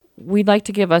We'd like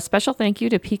to give a special thank you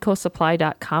to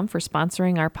picosupply.com for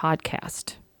sponsoring our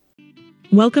podcast.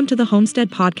 Welcome to the Homestead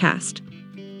Podcast.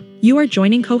 You are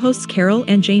joining co-hosts Carol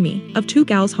and Jamie of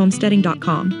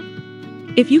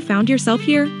twogalshomesteading.com. If you found yourself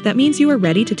here, that means you are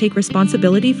ready to take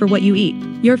responsibility for what you eat,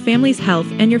 your family's health,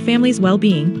 and your family's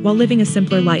well-being while living a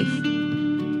simpler life.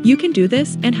 You can do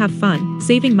this and have fun,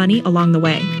 saving money along the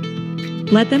way.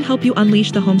 Let them help you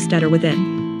unleash the homesteader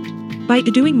within. By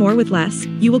doing more with less,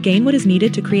 you will gain what is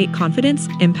needed to create confidence,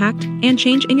 impact, and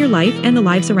change in your life and the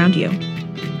lives around you.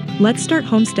 Let's start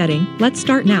homesteading. Let's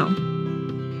start now.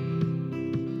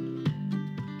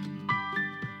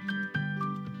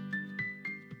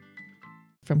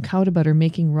 From cow to butter,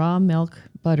 making raw milk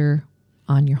butter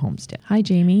on your homestead. Hi,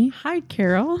 Jamie. Hi,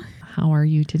 Carol. How are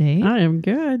you today? I am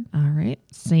good. All right.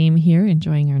 Same here,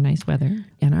 enjoying our nice weather.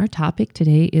 And our topic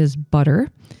today is butter.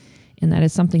 And that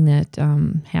is something that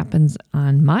happens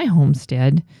on my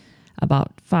homestead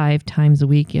about 5 times a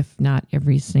week, if not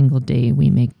every single day we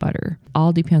make butter.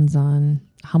 All depends on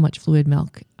how much fluid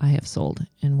milk I have sold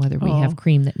and whether we have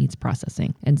cream that needs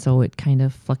processing. And so it kind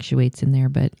of fluctuates in there.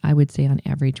 But I would say on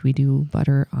average, we do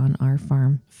butter on our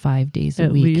farm 5 days a week.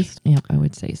 At least. Yeah, I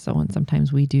would say so. And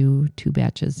sometimes we do 2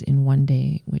 batches in one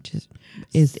day, which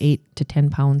is 8 to 10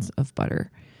 pounds of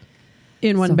butter.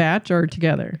 In one batch or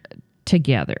together?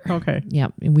 Together. Okay. Yeah.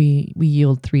 We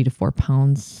yield 3 to 4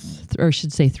 pounds, or I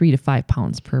should say 3 to 5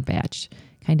 pounds per batch.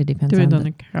 Kind of depends on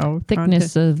the cow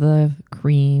thickness of the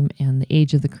cream and the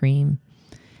age of the cream.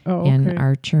 Oh, okay. And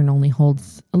our churn only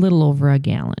holds a little over a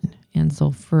gallon. And so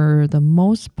for the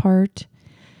most part,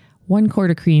 1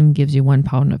 quart of cream gives you 1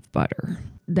 pound of butter.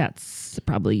 That's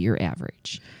probably your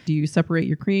average. Do you separate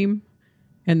your cream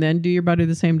and then do your butter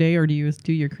the same day, or do you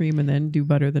do your cream and then do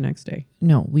butter the next day?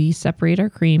 No, we separate our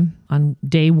cream on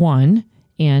day 1.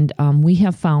 And we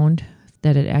have found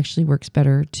that it actually works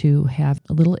better to have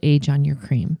a little age on your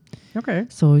cream. Okay.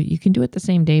 So you can do it the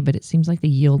same day, but it seems like the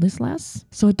yield is less.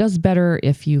 So it does better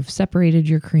if you've separated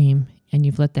your cream and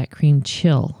you've let that cream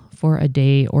chill for a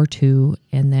day or 2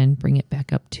 and then bring it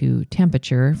back up to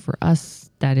temperature. For us,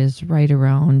 that is right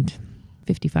around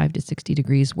 55 to 60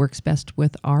 degrees. Works best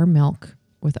with our milk,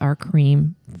 with our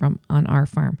cream from on our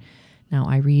farm. Now,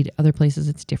 I read other places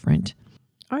it's different.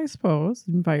 I suppose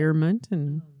environment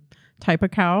and type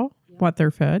of cow, what they're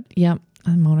fed. Yeah,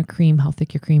 amount of cream, how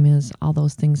thick your cream is, all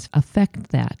those things affect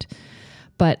that.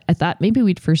 But I thought maybe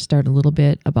we'd first start a little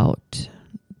bit about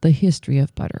the history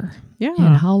of butter. Yeah.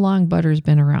 And how long butter's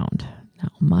been around. Now,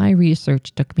 my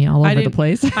research took me all over the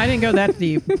place. I didn't go that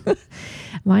deep.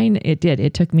 Mine, it did.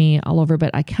 It took me all over, but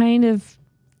I kind of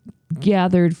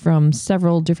gathered from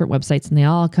several different websites, and they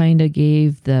all kind of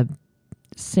gave the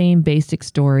same basic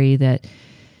story that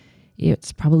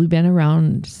it's probably been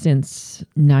around since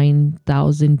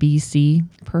 9000 BC.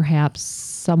 Perhaps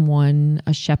someone,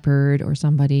 a shepherd or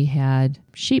somebody, had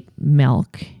sheep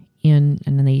milk in,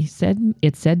 and then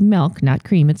it said milk, not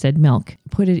cream, it said milk.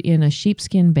 Put it in a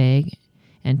sheepskin bag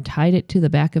and tied it to the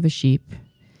back of a sheep.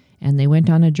 And they went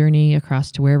on a journey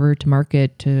across to wherever, to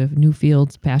market, to new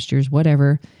fields, pastures,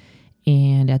 whatever.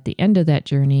 And at the end of that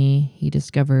journey, he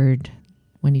discovered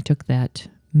when he took that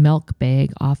milk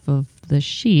bag off of the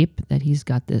sheep that he's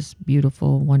got this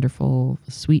beautiful, wonderful,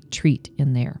 sweet treat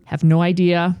in there. Have no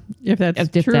idea if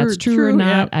that's true or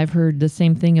not. Yep. I've heard the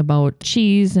same thing about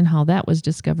cheese and how that was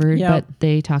discovered, but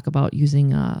they talk about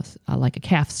using like a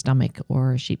calf stomach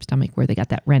or a sheep stomach where they got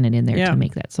that rennet in there to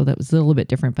make that. So that was a little bit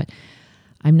different, but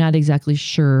I'm not exactly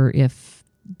sure if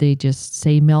they just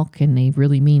say milk and they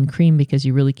really mean cream, because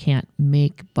you really can't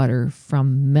make butter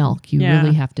from milk. You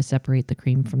really have to separate the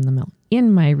cream from the milk.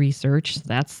 In my research,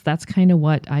 that's kind of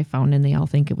what I found, and they all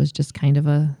think it was just kind of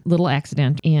a little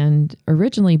accident. And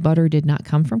originally, butter did not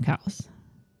come from cows.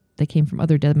 They came from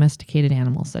other domesticated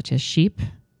animals, such as sheep,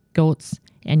 goats,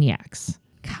 and yaks.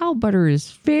 Cow butter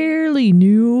is fairly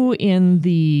new in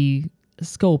the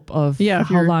scope of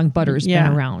how long butter's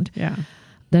been around. Yeah.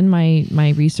 Then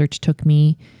my research took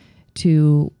me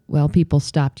to, people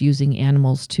stopped using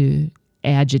animals to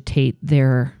agitate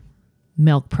their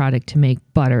milk product to make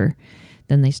butter.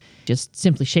 Then they just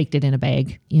simply shaked it in a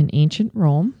bag. In ancient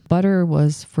Rome, butter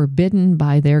was forbidden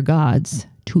by their gods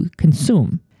to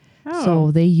consume. Oh.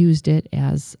 So they used it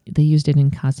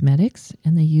in cosmetics,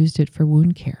 and they used it for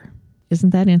wound care.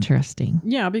 Isn't that interesting?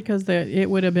 Yeah, because it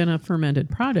would have been a fermented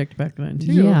product back then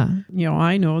too. Yeah.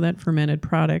 I know that fermented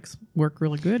products work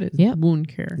really good as wound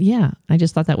care. Yeah. I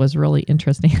just thought that was really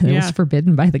interesting. It was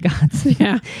forbidden by the gods.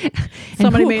 Yeah.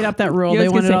 Somebody made up that rule. They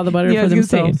wanted all the butter for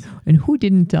themselves. And who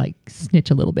didn't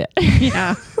snitch a little bit?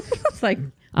 Yeah. It's like,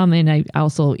 And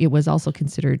it was also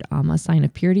considered a sign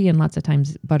of purity, and lots of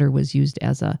times butter was used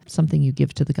as something you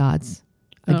give to the gods,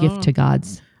 a gift to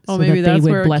gods. Oh, so maybe that that's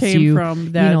they would where bless it came you,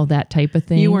 from. That that type of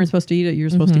thing. you weren't supposed to eat it. You were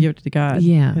supposed to give it to God.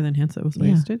 Yeah. And then hence it was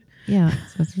wasted. Yeah. So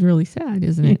that's really sad,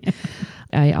 isn't it?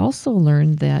 I also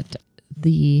learned that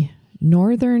the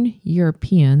Northern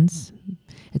Europeans,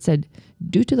 it said,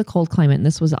 due to the cold climate, and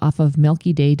this was off of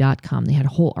milkyday.com. They had a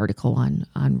whole article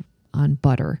on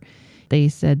butter. They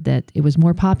said that it was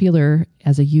more popular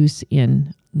as a use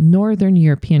in Northern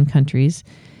European countries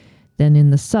than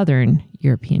in the Southern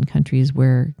European countries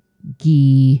where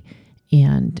ghee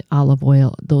and olive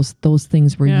oil, those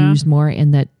things were used more,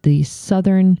 and that the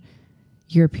Southern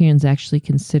Europeans actually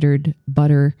considered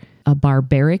butter a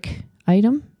barbaric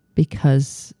item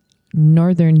because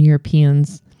Northern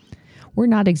Europeans were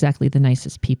not exactly the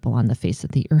nicest people on the face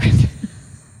of the earth.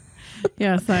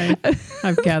 Yes,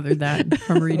 I've gathered that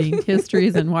from reading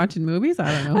histories and watching movies.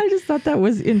 I don't know. I just thought that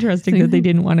was interesting that they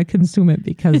didn't want to consume it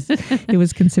because it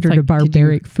was considered a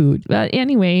barbaric food. But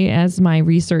anyway, as my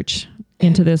research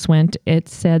into this went, it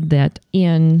said that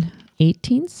in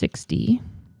 1860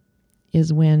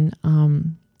 is when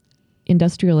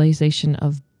industrialization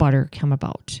of butter came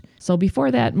about. So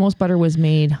before that, most butter was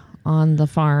made on the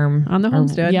farm. On the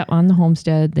homestead. Yeah, on the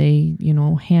homestead. They,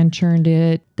 hand churned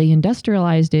it. They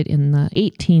industrialized it in the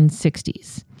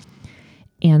 1860s.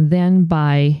 And then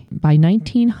by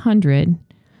 1900,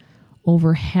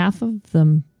 over half of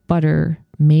the butter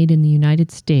made in the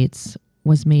United States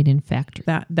was made in factories.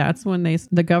 That's when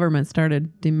the government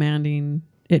started demanding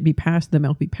the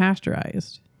milk be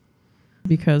pasteurized.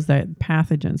 Because that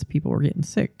pathogens, people were getting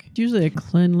sick. It's usually a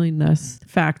cleanliness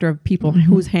factor of people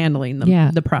who's handling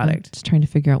the product. I'm just trying to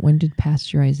figure out, when did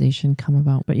pasteurization come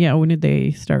about? But when did they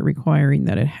start requiring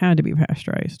that it had to be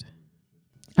pasteurized?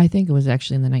 I think it was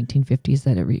actually in the 1950s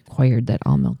that it required that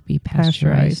all milk be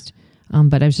pasteurized.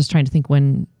 But I was just trying to think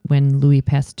when Louis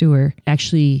Pasteur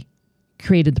actually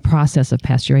created the process of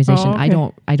pasteurization. Oh,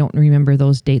 okay. I don't remember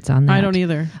those dates on that. I don't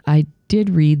either. I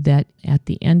did read that at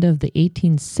the end of the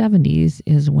 1870s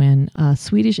is when a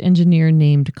Swedish engineer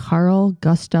named Carl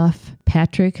Gustaf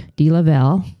Patrik de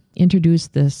Lavelle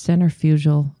introduced the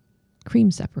centrifugal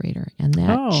cream separator, and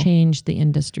that changed the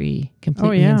industry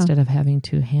completely. Instead of having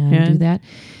to hand do that.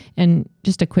 And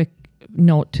just a quick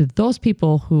note to those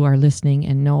people who are listening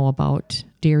and know about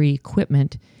dairy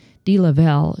equipment, de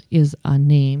Lavelle is a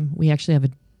name. We actually have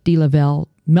a de Lavelle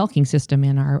milking system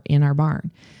in our barn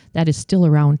that is still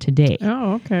around today.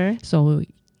 Oh, okay. So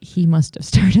he must have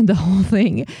started the whole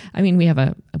thing. I mean, we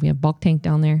have bulk tank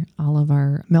down there. All of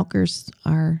our milkers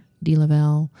are de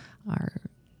Lavelle. Our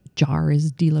jar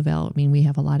is de Lavelle. I mean, we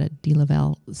have a lot of de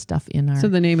Lavelle stuff in our. So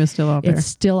the name is still out there. It's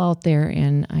still out there,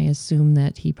 and I assume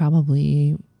that he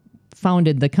probably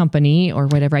founded the company or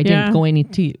whatever. I didn't go any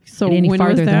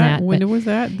farther than that. When was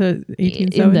that? The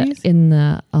 1870s? In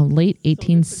the late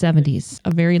 1870s.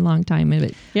 A very long time. I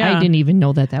didn't even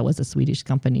know that was a Swedish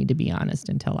company, to be honest,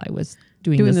 until I was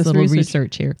doing this little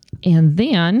research here. And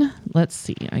then, let's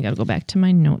see. I got to go back to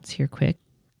my notes here quick.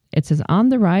 It says, on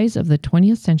the rise of the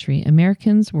 20th century,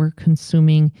 Americans were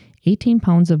consuming 18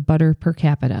 pounds of butter per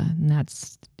capita. And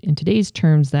that's, in today's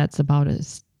terms, that's about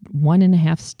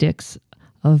 1.5 sticks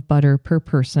of butter per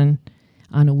person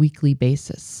on a weekly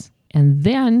basis. And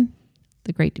then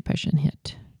the Great Depression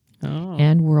hit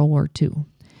and World War II.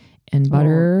 And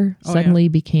butter suddenly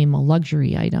became a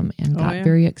luxury item and got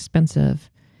very expensive.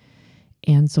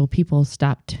 And so people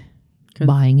stopped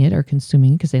buying it or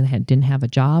consuming because they didn't have a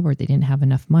job or they didn't have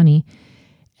enough money.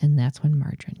 And that's when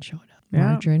margarine showed up.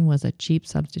 Yeah. Margarine was a cheap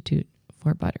substitute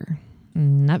for butter.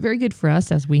 Not very good for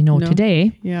us, as we know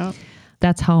today. Yeah.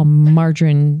 That's how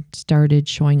margarine started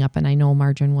showing up. And I know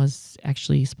margarine was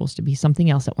actually supposed to be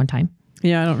something else at one time.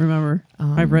 Yeah, I don't remember.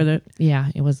 I've read it. Yeah,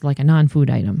 it was like a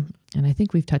non-food item. And I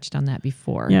think we've touched on that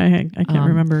before. Yeah, I can't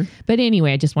remember. But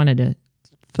anyway, I just wanted to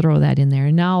throw that in there.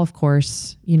 And now, of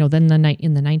course, then in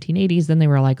the 1980s, then they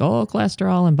were like,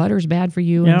 cholesterol and butter's bad for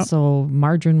you. Yep. And so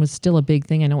margarine was still a big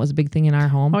thing. I know it was a big thing in our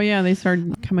home. Oh, yeah. They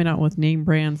started coming out with name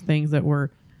brands, things that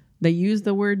they used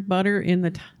the word butter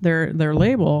in their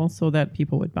label so that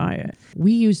people would buy it.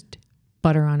 We used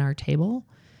butter on our table,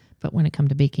 but when it come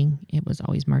to baking, it was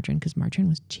always margarine because margarine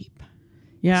was cheap.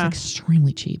 Yeah. It's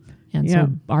extremely cheap. And so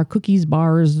our cookies,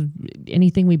 bars,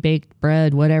 anything we baked,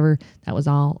 bread, whatever, that was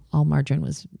all margarine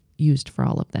was used for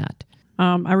all of that.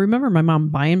 I remember my mom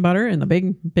buying butter in the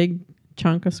big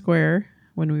chunk of square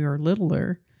when we were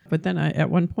littler. But then at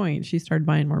one point she started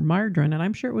buying more margarine, and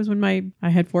I'm sure it was when I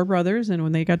had 4 brothers, and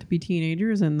when they got to be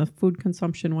teenagers and the food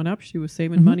consumption went up, she was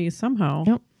saving money somehow.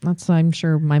 Yep, I'm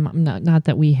sure my mom. Not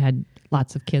that we had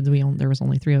lots of kids. There was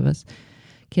only 3 of us.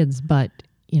 kids, but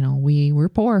we were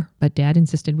poor, but Dad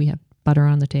insisted we have butter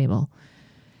on the table.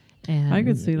 And I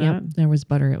could see that. There was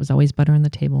butter. It was always butter on the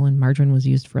table, and margarine was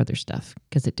used for other stuff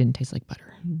because it didn't taste like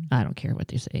butter. I don't care what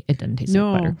they say. It doesn't taste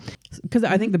like butter. Because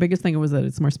I think the biggest thing was that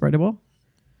it's more spreadable.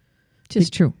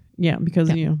 Just true. Yeah, because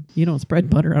you don't spread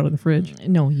butter out of the fridge.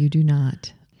 No, you do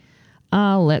not.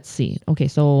 Let's see. Okay,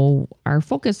 so our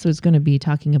focus was going to be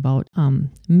talking about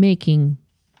making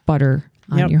butter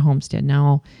on your homestead.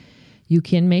 Now, you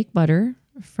can make butter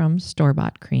from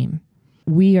store-bought cream.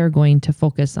 We are going to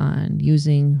focus on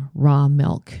using raw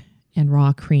milk and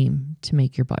raw cream to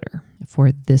make your butter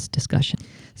for this discussion.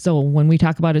 So when we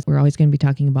talk about it, we're always going to be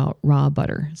talking about raw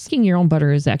butter. Making your own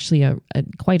butter is actually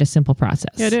quite a simple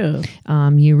process. It is.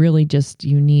 You really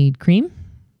you need cream.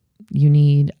 You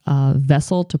need a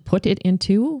vessel to put it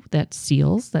into that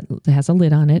seals, that has a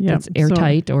lid on it, that's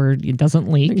airtight or it doesn't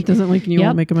leak. It doesn't leak and you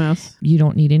won't make a mess. You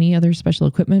don't need any other special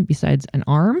equipment besides an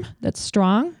arm that's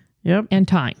strong and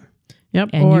time.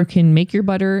 Yep. And you can make your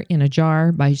butter in a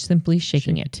jar by simply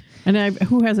shaking it. And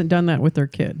who hasn't done that with their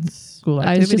kids? School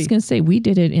activity. I was just going to say, we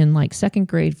did it in like second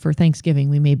grade for Thanksgiving.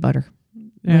 We made butter.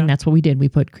 Yeah. And that's what we did. We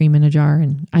put cream in a jar,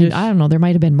 and I don't know, there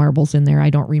might have been marbles in there.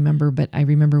 I don't remember, but I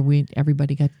remember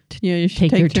everybody got to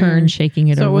take their turn shaking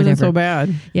it or whatever. So it wasn't so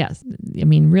bad. Yes. I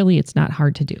mean, really, it's not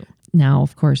hard to do. Now,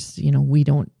 of course, we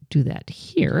don't do that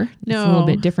here. It's a little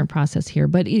bit different process here,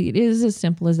 but it is as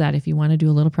simple as that. If you want to do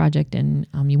a little project and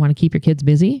you want to keep your kids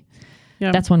busy,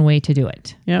 that's one way to do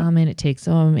it. And it takes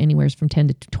anywhere from 10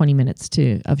 to 20 minutes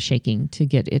of shaking to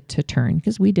get it to turn,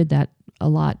 because we did that a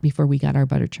lot before we got our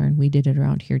butter churn. We did it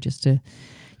around here just to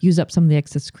use up some of the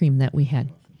excess cream that we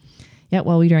had.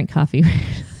 While we drank coffee,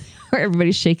 where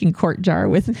everybody's shaking quart jar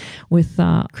with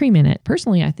cream in it.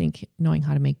 Personally, I think knowing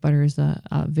how to make butter is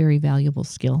a very valuable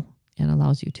skill and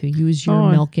allows you to use your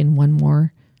milk in one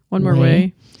more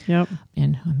way. Yep.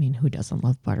 And I mean, who doesn't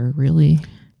love butter, really?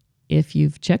 If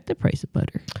you've checked the price of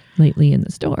butter lately in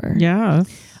the store. Yeah.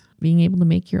 Being able to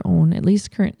make your own, at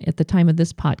least at the time of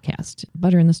this podcast,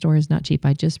 butter in the store is not cheap.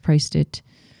 I just priced it,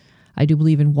 I do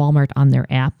believe, in Walmart on their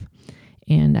app.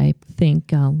 And I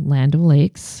think Land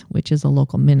O'Lakes, which is a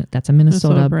local that's a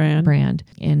Minnesota brand.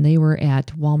 And they were at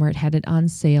Walmart, had it on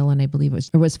sale, and I believe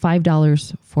it was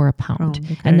 $5 for a pound.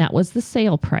 Okay. And that was the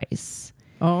sale price.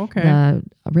 Oh, okay. The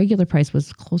regular price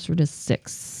was closer to $6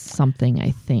 something, I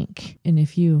think. And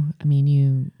if you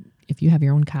have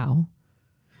your own cow.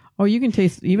 Oh, you can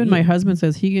taste, even my husband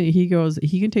says he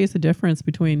can taste the difference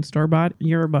between store-bought and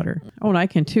your butter. Oh, and I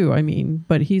can too. I mean,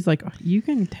 but he's like, you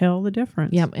can tell the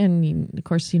difference. Yeah. And of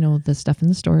course, the stuff in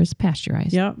the store is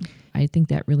pasteurized. Yep. I think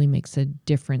that really makes a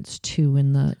difference too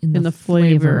in the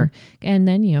flavor. And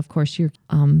then, of course, your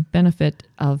benefit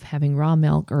of having raw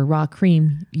milk or raw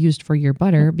cream used for your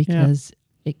butter, because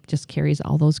it just carries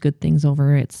all those good things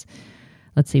over. Let's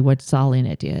see what's all in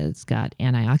it. It's got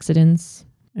antioxidants.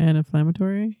 And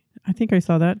inflammatory. I think I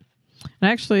saw that.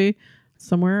 And actually,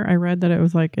 somewhere I read that it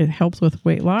was like it helps with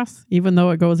weight loss, even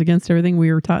though it goes against everything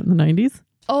we were taught in the 90s.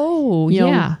 Oh,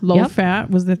 Low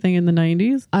fat was the thing in the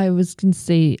 90s. I was going to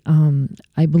say,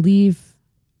 I believe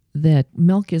that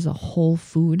milk is a whole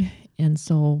food. And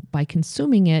so by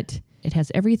consuming it, it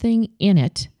has everything in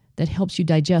it that helps you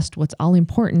digest what's all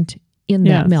important in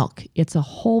that milk. It's a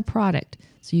whole product.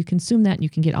 So you consume that and you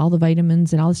can get all the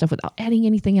vitamins and all the stuff without adding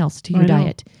anything else to your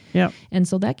diet. Yep. And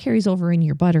so that carries over in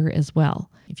your butter as well,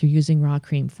 if you're using raw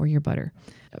cream for your butter.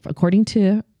 According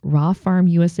to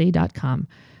rawfarmusa.com,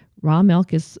 raw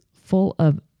milk is full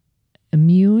of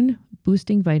immune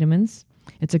boosting vitamins.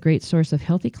 It's a great source of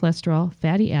healthy cholesterol,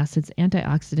 fatty acids,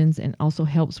 antioxidants, and also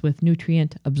helps with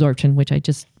nutrient absorption, which I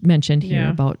just mentioned here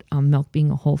about milk being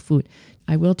a whole food.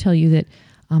 I will tell you that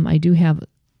I do have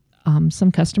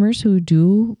some customers who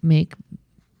do make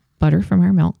butter from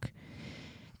our milk,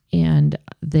 and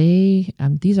these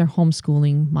are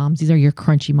homeschooling moms. These are your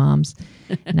crunchy moms.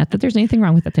 Not that there's anything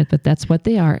wrong with that, but that's what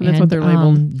they are. That's what they're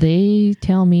labeled. They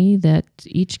tell me that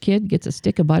each kid gets a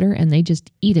stick of butter and they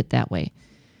just eat it that way.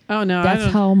 Oh no,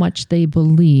 that's how much they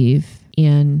believe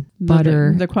in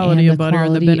butter, the quality of butter,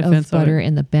 and the benefits of butter,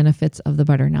 and the benefits of the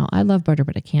butter. Now, I love butter,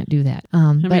 but I can't do that.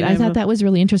 But I thought that was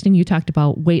really interesting. You talked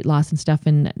about weight loss and stuff,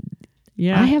 and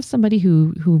I have somebody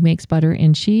who makes butter,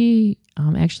 and she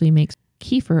actually makes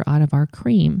kefir out of our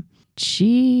cream.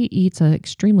 She eats an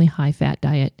extremely high fat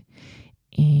diet,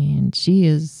 and she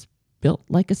is built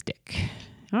like a stick.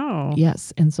 Oh.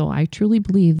 Yes. And so I truly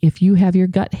believe if you have your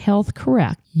gut health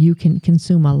correct, you can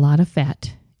consume a lot of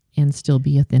fat and still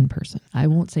be a thin person. I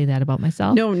won't say that about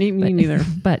myself. No, me neither.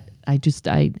 But I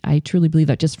truly believe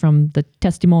that just from the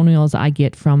testimonials I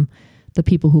get from the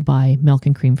people who buy milk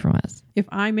and cream from us. If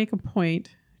I make a point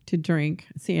to drink.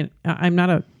 See, I'm not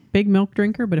a big milk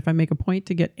drinker, but if I make a point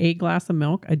to get a glass of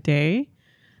milk a day,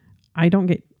 I don't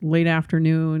get late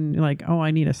afternoon, like, oh,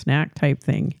 I need a snack type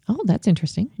thing. Oh, that's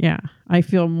interesting. Yeah. I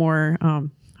feel more, I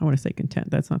want to say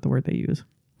content. That's not the word they use.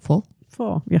 Full.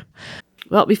 Yeah.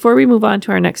 Well, before we move on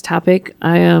to our next topic,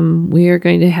 we are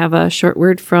going to have a short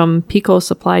word from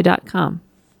picosupply.com.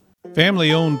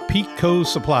 Family-owned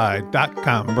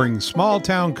PeteCoSupply.com brings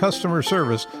small-town customer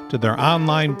service to their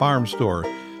online farm store.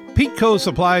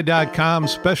 PeteCoSupply.com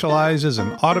specializes in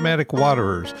automatic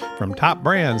waterers from top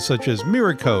brands such as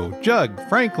Miraco, Jug,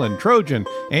 Franklin, Trojan,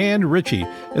 and Ritchie,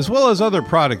 as well as other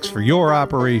products for your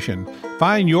operation.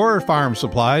 Find your farm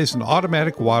supplies and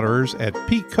automatic waterers at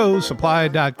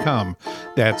PeteCoSupply.com.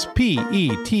 That's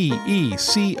PETECO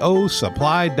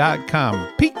Supply.com.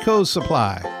 PeteCo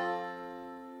Supply.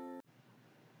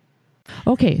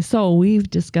 Okay, so we've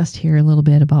discussed here a little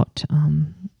bit about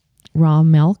raw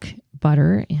milk,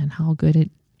 butter, and how good it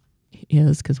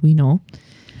is, because we know.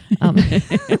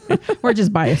 We're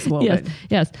just biased a little bit.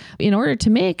 Yes. In order to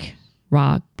make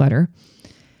raw butter,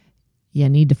 you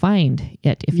need to find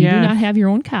it. If you do not have your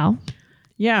own cow,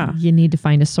 you need to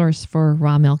find a source for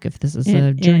raw milk if this is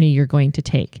a journey you're going to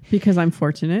take. Because I'm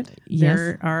fortunate, Yes.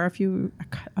 there are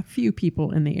a few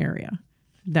people in the area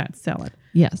that sell it.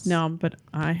 Yes. No, but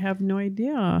I have no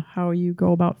idea how you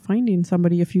go about finding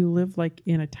somebody if you live like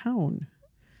in a town.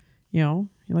 You know,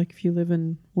 like if you live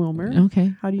in Wilmer.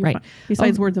 Okay. How do you Right. find,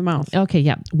 besides word of mouth? Okay,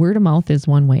 yeah. Word of mouth is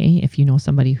one way. If you know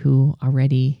somebody who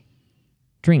already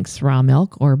drinks raw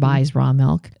milk or buys raw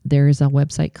milk, there is a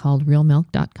website called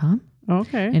realmilk.com.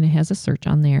 Okay. And it has a search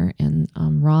on there. And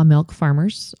raw milk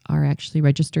farmers are actually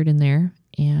registered in there.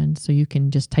 And so you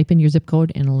can just type in your zip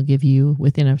code and it'll give you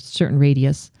within a certain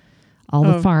radius all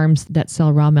the farms that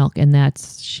sell raw milk. And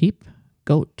that's sheep,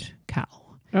 goat, cow.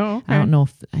 Oh, okay. I don't know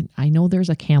if I know there's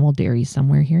a camel dairy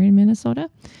somewhere here in Minnesota,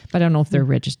 but I don't know if they're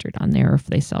registered on there or if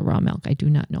they sell raw milk. I do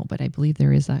not know, but I believe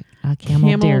there is a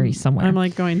camel dairy somewhere. I'm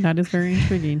like going, that is very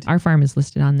intriguing. Our farm is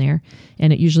listed on there,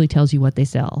 and it usually tells you what they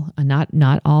sell.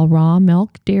 Not all raw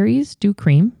milk dairies do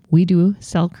cream. We do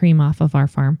sell cream off of our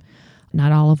farm.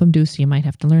 Not all of them do, so you might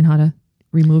have to learn how to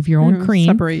remove your own cream.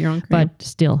 Separate your own cream. But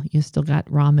still, you still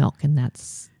got raw milk, and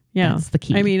that's the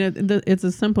key. I mean, it's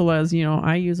as simple as,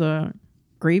 I use a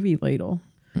gravy ladle.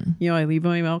 I leave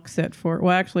my milk set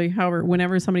however,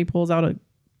 whenever somebody pulls out a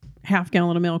half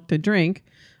gallon of milk to drink,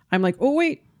 I'm like, oh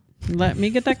wait, let me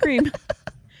get that cream.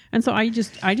 And so I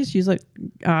just use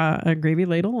a gravy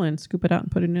ladle and scoop it out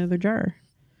and put it in another jar.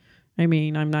 I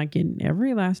mean, I'm not getting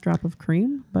every last drop of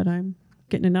cream, but I'm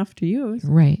getting enough to use.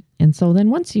 Right. And so then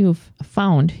once you've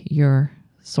found your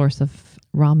source of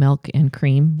raw milk and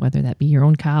cream, whether that be your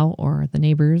own cow or the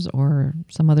neighbors or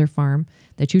some other farm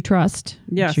that you trust.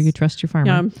 Yes. Make sure you trust your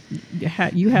farmer.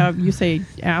 You say,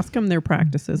 ask them their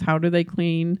practices. How do they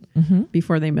clean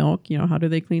before they milk? How do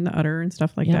they clean the udder and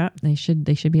stuff like that? They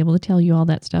should be able to tell you all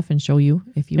that stuff and show you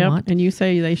if you want. And you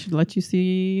say they should let you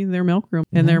see their milk room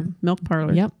and their milk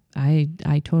parlor. Yep.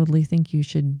 I totally think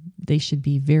they should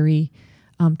be very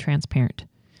transparent.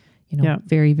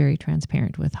 Very, very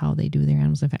transparent with how they do their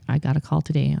animals. In fact, I got a call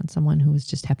today on someone who was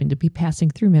just happened to be passing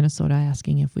through Minnesota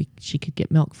asking if she could get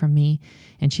milk from me.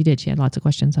 And she did. She had lots of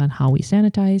questions on how we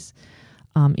sanitize,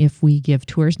 if we give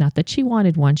tours. Not that she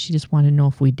wanted one. She just wanted to know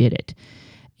if we did it.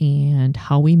 And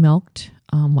how we milked,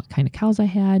 what kind of cows I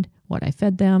had, what I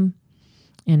fed them,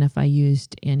 and if I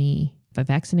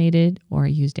vaccinated or I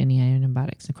used any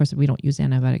antibiotics. Of course, we don't use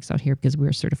antibiotics out here because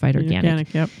we're certified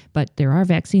organic. Yep. But there are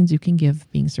vaccines you can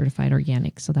give being certified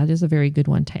organic. So that is a very good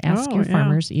one to ask your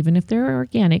farmers. Even if they're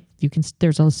organic,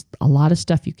 there's a lot of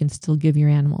stuff you can still give your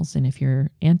animals. And if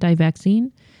you're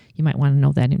anti-vaccine, you might want to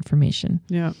know that information.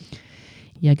 Yeah.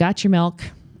 You got your milk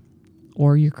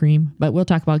or your cream, but we'll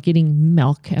talk about getting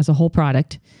milk as a whole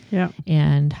product. Yeah.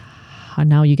 And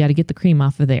now you got to get the cream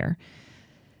off of there.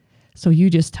 So you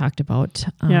just talked about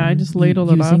I just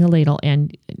ladled it using off. a ladle,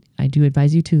 and I do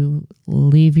advise you to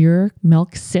leave your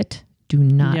milk sit. Do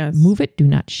not move it. Do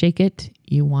not shake it.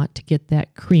 You want to get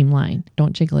that cream line.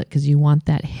 Don't jiggle it because you want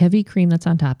that heavy cream that's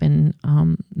on top. And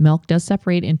milk does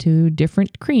separate into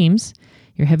different creams.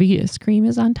 Your heaviest cream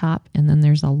is on top, and then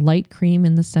there's a light cream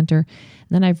in the center. And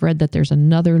then I've read that there's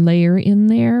another layer in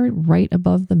there right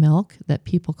above the milk that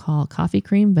people call coffee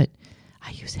cream, but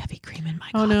I use heavy cream in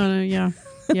my coffee. Oh, no, yeah.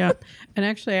 Yeah. And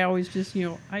actually, I always just,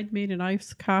 I'd made an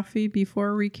iced coffee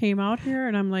before we came out here.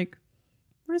 And I'm like,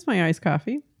 where's my iced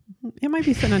coffee? It might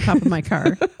be sitting on top of my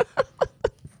car.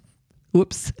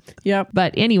 Whoops. Yep.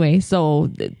 But anyway,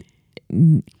 so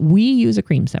we use a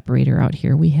cream separator out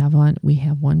here. We have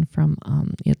one from,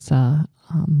 it's a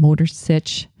Motor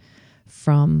Sitch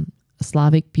from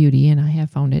Slavic Beauty, and I have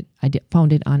found it.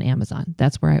 Found it on Amazon.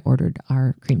 That's where I ordered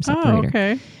our cream separator. Oh,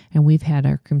 okay. And we've had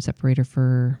our cream separator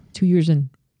for 2 years and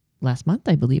last month,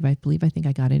 I believe. I think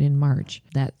I got it in March.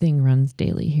 That thing runs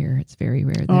daily here. It's very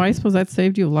rare. Oh, I suppose that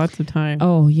saved you lots of time.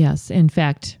 Oh, yes. In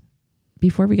fact,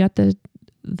 before we got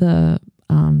the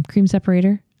cream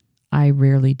separator, I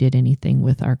rarely did anything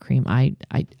with our cream. I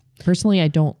personally, I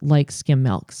don't like skim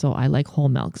milk, so I like whole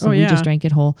milk. So we just drank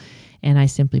it whole, and I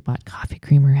simply bought coffee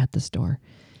creamer at the store.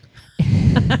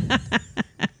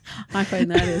 I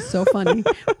find that is so funny.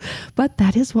 But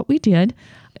that is what we did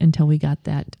until we got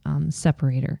that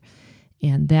separator.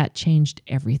 And that changed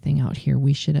everything out here.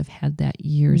 We should have had that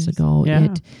years ago.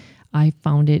 Yeah. I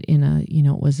found it in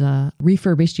it was a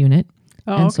refurbished unit.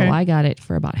 Oh, and okay. so I got it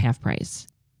for about half price.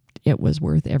 It was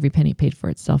worth every penny paid for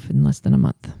itself in less than a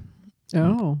month.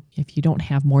 Oh. If you don't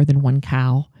have more than one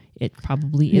cow, it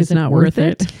probably isn't not worth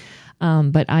worth it.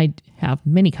 But I have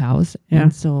many cows. Yeah.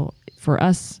 And so for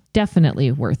us,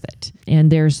 definitely worth it.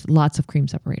 And there's lots of cream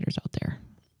separators out there.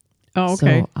 Oh,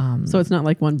 okay. So it's not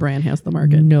like one brand has the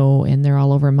market. No, and they're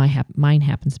all over. Mine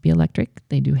happens to be electric.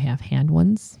 They do have hand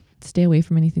ones. Stay away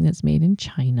from anything that's made in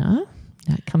China.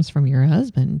 That comes from your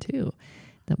husband, too.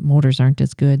 The motors aren't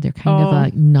as good. They're kind of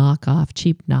a knockoff,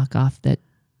 cheap knockoff that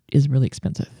is really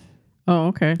expensive. Oh,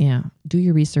 okay. Yeah. Do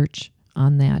your research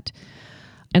on that.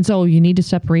 And so you need to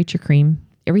separate your cream.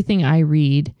 Everything I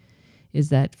read is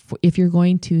that if you're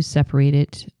going to separate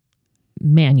it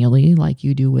manually, like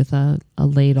you do with a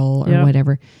ladle or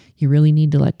whatever, you really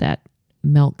need to let that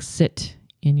milk sit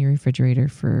in your refrigerator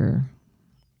for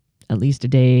at least a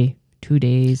day, 2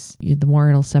 days. The more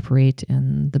it'll separate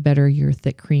and the better your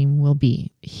thick cream will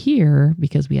be. Here,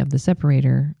 because we have the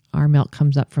separator, our milk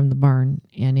comes up from the barn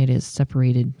and it is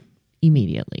separated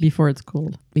immediately. Before it's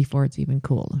cooled. Before it's even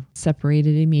cool.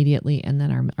 Separated immediately, and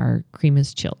then our cream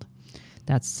is chilled.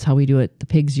 That's how we do it. The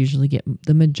pigs usually get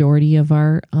the majority of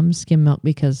our skim milk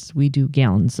because we do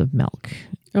gallons of milk.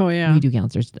 Oh, yeah. We do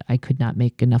gallons. I could not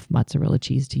make enough mozzarella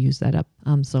cheese to use that up.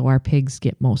 So our pigs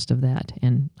get most of that.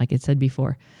 And like I said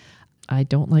before, I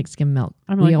don't like skim milk.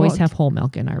 We always have whole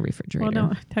milk in our refrigerator. Well,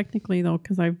 no, technically though,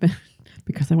 because I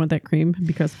want that cream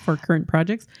because for current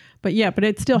projects. But yeah, but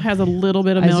it still has a little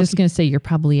bit of milk. I was just going to say you're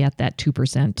probably at that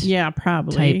 2%. Yeah,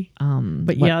 probably. Type,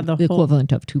 but yeah, the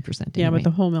equivalent of 2%. Anyway. Yeah, but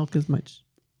the whole milk is much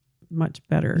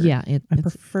better. Yeah, I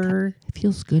prefer. It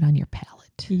feels good on your palate.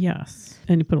 Yes,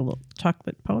 and you put a little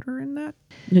chocolate powder in that.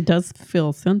 It does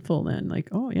feel sinful then. Like,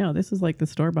 oh yeah, this is like the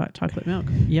store-bought chocolate milk.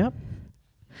 Yep.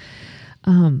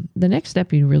 The next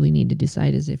step you really need to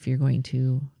decide is if you're going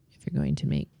to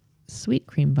make sweet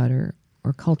cream butter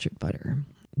or cultured butter.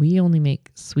 We only make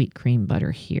sweet cream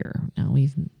butter here. Now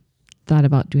we've thought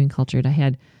about doing cultured. I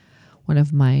had one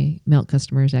of my milk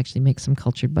customers actually make some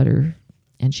cultured butter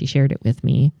and she shared it with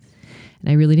me. And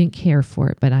I really didn't care for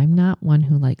it, but I'm not one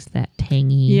who likes that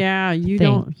tangy. Yeah, you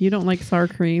don't like sour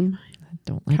cream. I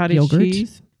don't like cottage yogurt.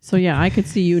 Cheese. So yeah, I could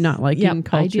see you not liking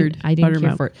cultured I didn't care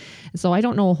buttermilk. for it. So I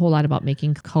don't know a whole lot about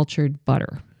making cultured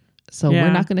butter. So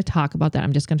we're not going to talk about that.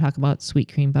 I'm just going to talk about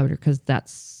sweet cream butter because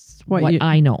that's what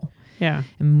I know. Yeah.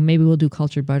 And maybe we'll do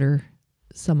cultured butter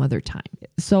some other time.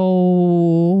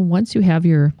 So once you have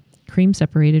your cream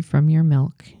separated from your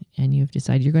milk and you've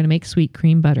decided you're going to make sweet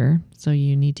cream butter, so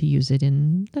you need to use it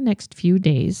in the next few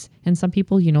days. And some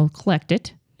people, collect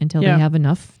it until they have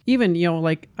enough. Even,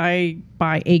 like I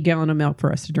buy a gallon of milk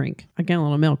for us to drink. A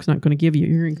gallon of milk is not going to give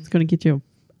you, it's going to get you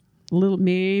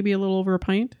maybe a little over a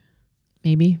pint.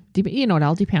 Maybe. It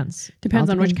all depends. Depends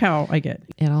on which cow I get.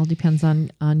 It all depends on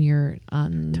your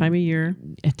time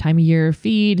of year,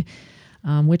 feed,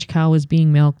 which cow is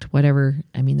being milked, whatever.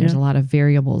 I mean, there's a lot of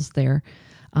variables there.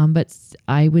 But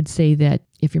I would say that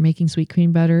if you're making sweet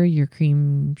cream butter, your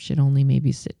cream should only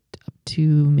maybe sit up to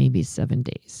maybe 7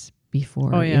 days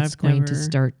before it's going to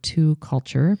start to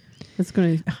culture. It's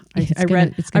going to.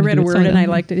 I read a word and I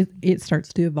liked it. It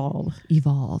starts to evolve.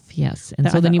 Evolve, yes.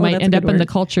 And so then you might end up in the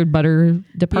cultured butter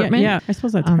department. Yeah, I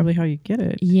suppose that's probably how you get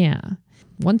it. Yeah.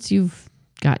 Once you've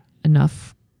got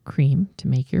enough cream to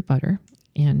make your butter,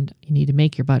 and you need to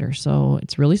make your butter. So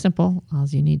it's really simple. All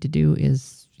you need to do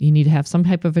is you need to have some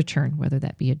type of a churn, whether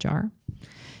that be a jar,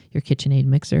 your KitchenAid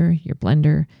mixer, your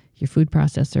blender, your food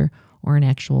processor, or an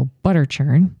actual butter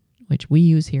churn, which we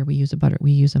use here. We use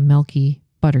a milky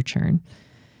butter churn.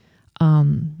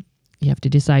 You have to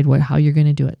decide how you're going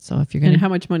to do it. So if you're going to, how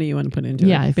much money you want to put into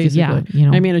it, basically.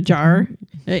 I mean, a jar,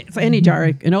 it's any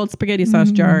jar, an old spaghetti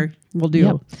sauce jar will do.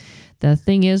 Yep. The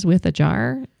thing is with a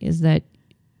jar is that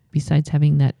besides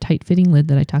having that tight fitting lid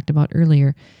that I talked about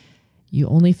earlier, you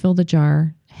only fill the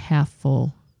jar half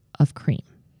full of cream.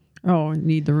 Oh,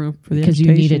 need the room for the because you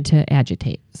need agitation. it to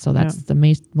agitate. So that's Yeah.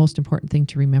 the most important thing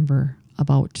to remember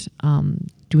about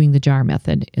doing the jar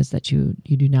method is that you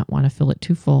do not want to fill it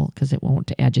too full because it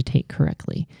won't agitate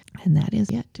correctly. And that is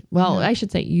it. Well, I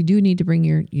should say you do need to bring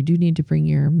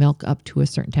your milk up to a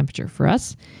certain temperature. For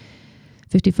us,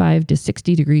 55 to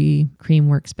 60 degree cream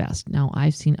works best. Now,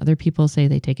 I've seen other people say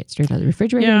they take it straight out of the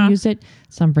refrigerator Yeah. and use it.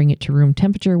 Some bring it to room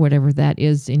temperature, whatever that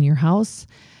is in your house.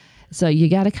 So you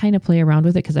got to kind of play around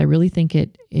with it because I really think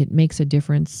it makes a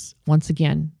difference. Once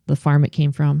again, the farm it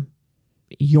came from,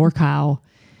 your cow,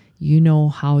 you know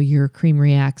how your cream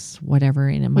reacts, whatever,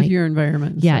 and it With might your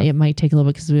environment. and yeah, stuff. it might take a little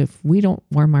bit because if we don't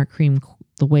warm our cream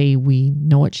the way we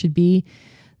know it should be,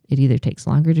 it either takes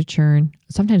longer to churn.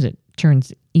 Sometimes it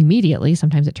churns immediately.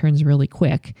 Sometimes it turns really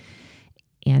quick.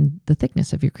 And the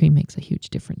thickness of your cream makes a huge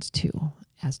difference too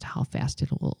as to how fast it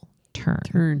will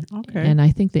turn. Okay. And I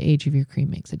think the age of your cream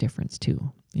makes a difference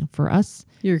too. You know, for us,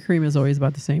 Your cream is always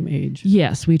about the same age.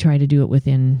 yes, we try to do it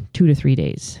within 2 to 3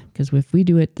 days because if we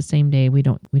do it the same day, we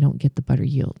don't get the butter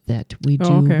yield that we do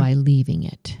okay. by leaving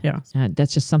it. Yeah.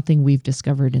 That's just something we've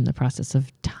discovered in the process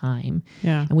of time.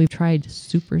 Yeah. And we've tried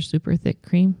super, super thick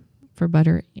cream for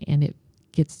butter, and it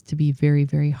gets to be very,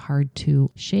 very hard to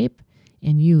shape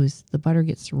and use. The butter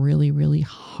gets really, really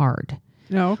hard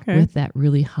Oh, okay. with that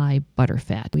really high butter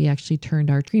fat. We actually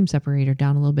turned our cream separator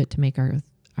down a little bit to make our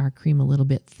cream a little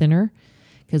bit thinner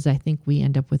because I think we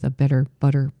end up with a better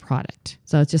butter product.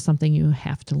 So it's just something you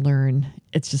have to learn.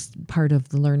 It's just part of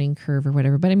the learning curve or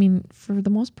whatever. But I mean, for the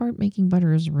most part, making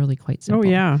butter is really quite simple. Oh,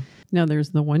 yeah. Now,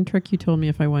 there's the one trick you told me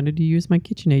if I wanted to use my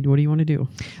KitchenAid. What do you want to do?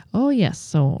 Oh, yes.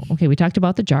 So, okay, we talked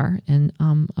about the jar, and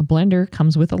a blender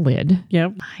comes with a lid.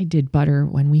 Yep. I did butter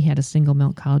when we had a single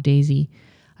milk cow, Daisy.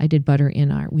 I did butter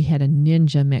we had a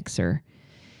Ninja mixer,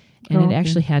 and Oh, it okay.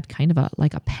 actually had kind of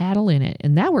like a paddle in it,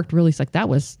 and that worked really slick. That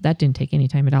didn't take any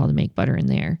time at all to make butter in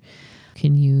there. You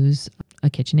can use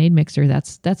a KitchenAid mixer.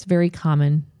 That's very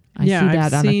common. I see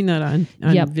that I've seen that on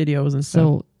Yep. videos and stuff.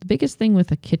 So the biggest thing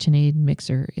with a KitchenAid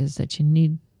mixer is that you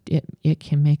need it. It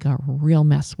can make a real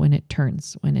mess when it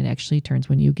actually turns,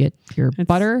 when you get your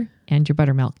butter and your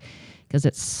buttermilk, because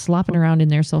it's slopping around in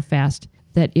there so fast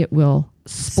that it will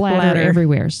splatter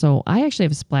everywhere. So I actually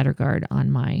have a splatter guard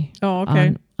on my Oh,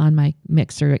 okay. on my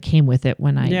mixer. It came with it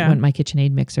when I went my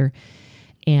KitchenAid mixer,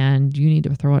 and you need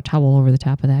to throw a towel over the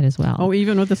top of that as well. Oh,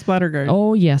 even with the splatter guard.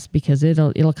 Oh yes, because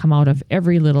it'll come out of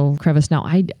every little crevice. Now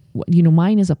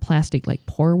mine is a plastic like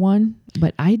pour one,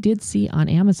 but I did see on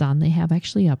Amazon they have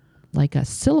actually a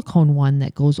silicone one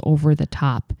that goes over the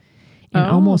top and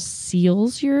almost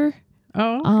seals your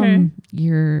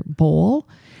your bowl.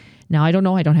 Now I don't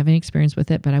know, I don't have any experience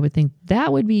with it, but I would think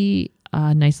that would be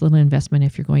a nice little investment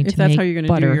if you're going to that's make how you're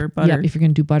going to do your butter. Yep, if you're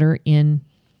going to do butter in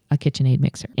a KitchenAid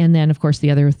mixer. And then, of course,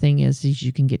 the other thing is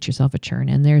you can get yourself a churn,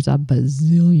 and there's a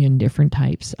bazillion different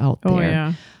types out there. Oh,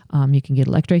 yeah. You can get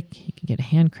electric, you can get a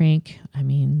hand crank. I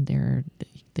mean, they're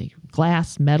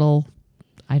glass, metal.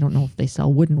 I don't know if they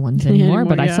sell wooden ones anymore,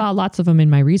 but I saw lots of them in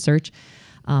my research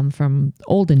from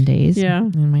olden days. Yeah.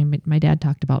 And my dad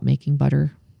talked about making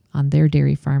butter on their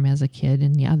dairy farm as a kid.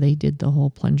 And yeah, they did the whole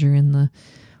plunger in the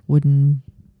wooden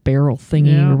barrel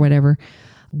thingy or whatever.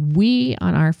 On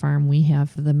our farm, we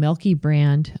have the Milky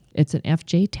brand. It's an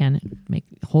FJ10. It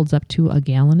holds up to a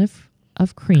gallon of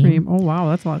cream. Oh, wow.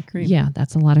 That's a lot of cream. Yeah,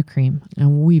 that's a lot of cream.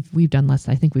 And we've done less.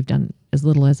 I think we've done as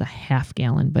little as a half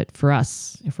gallon. But for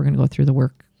us, if we're going to go through the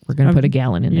work, we're going to put a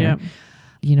gallon in there.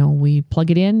 You know, we plug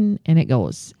it in and it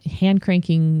goes. Hand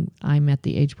cranking, I'm at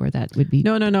the age where that would be.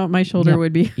 No. My shoulder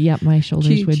would be. Yep, my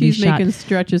shoulders would be She's shot. making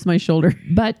stretches my shoulder.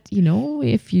 But, you know,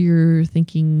 if you're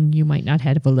thinking you might not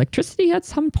have electricity at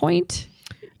some point.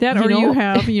 You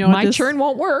have, my churn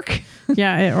won't work.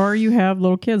 Or you have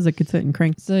little kids that could sit and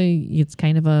crank. So it's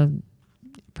kind of a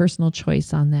personal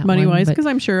choice on that Money-wise, one. because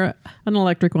I'm sure an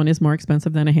electric one is more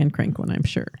expensive than a hand crank one, I'm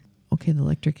sure. Okay, the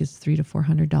electric is $300 to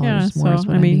 $400 more Yeah, is what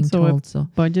so, I'm being told. So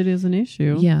budget is an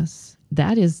issue. Yes,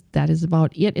 that is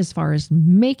about it as far as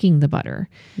making the butter.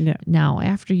 Yeah. Now,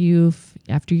 after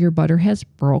your butter has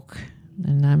broke,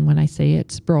 and then when I say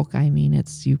it's broke, I mean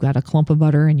you've got a clump of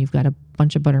butter and you've got a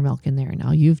bunch of buttermilk in there.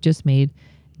 Now you've just made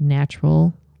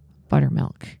natural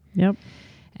buttermilk. Yep.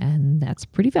 And that's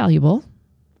pretty valuable.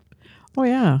 Oh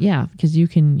yeah. Yeah, because you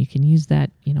can use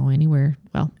that, anywhere.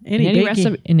 Well, in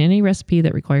any recipe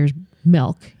that requires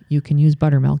milk, you can use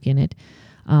buttermilk in it.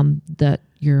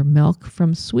 Your milk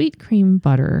from sweet cream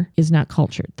butter is not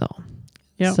cultured though.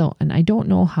 Yep. So, and I don't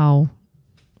know how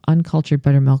uncultured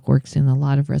buttermilk works in a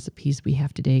lot of recipes we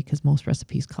have today because most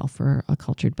recipes call for a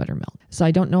cultured buttermilk. So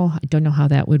I don't know how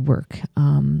that would work.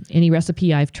 Any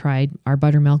recipe I've tried our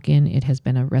buttermilk in, it has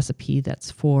been a recipe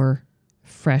that's for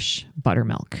fresh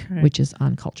buttermilk, which is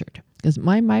uncultured. Because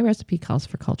my recipe calls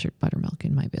for cultured buttermilk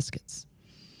in my biscuits.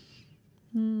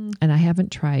 And I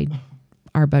haven't tried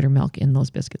our buttermilk in those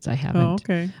biscuits. I haven't. Oh,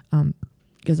 okay.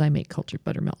 Because I make cultured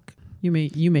buttermilk. You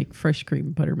make fresh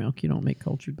cream buttermilk. You don't make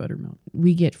cultured buttermilk.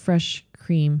 We get fresh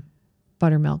cream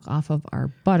buttermilk off of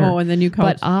our butter. Oh, and then you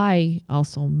But I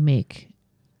also make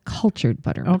cultured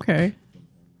buttermilk. Okay.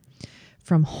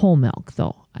 From whole milk,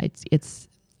 though. It's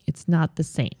not the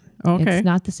same. Okay. It's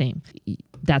not the same.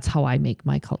 That's how I make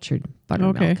my cultured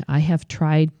buttermilk. Okay. I have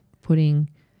tried putting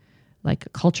like a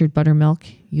cultured buttermilk,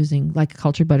 using like a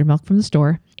cultured buttermilk from the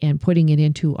store and putting it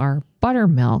into our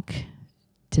buttermilk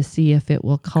to see if it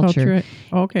will culture it.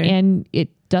 Okay. And it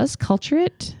does culture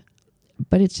it,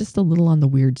 but it's just a little on the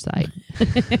weird side.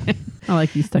 I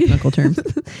like these technical terms.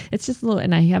 It's just a little,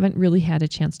 and I haven't really had a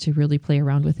chance to really play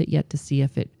around with it yet to see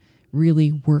if it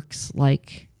really works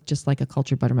just like a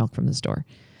cultured buttermilk from the store.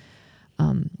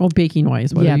 Well, baking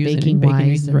wise, what are you using in baking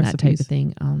wise and recipes? that type of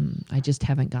thing. I just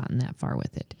haven't gotten that far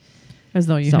with it. As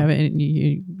though you haven't,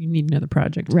 you need another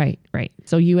project. Right.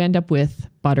 So you end up with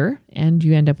butter and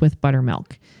you end up with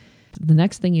buttermilk. The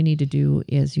next thing you need to do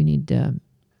is you need to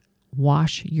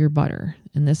wash your butter.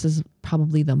 And this is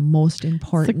probably the most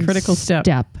important it's a critical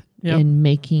step in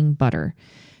making butter.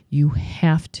 You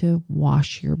have to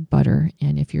wash your butter.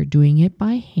 And if you're doing it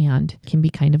by hand, it can be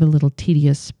kind of a little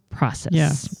tedious process.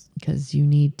 Yes. Because you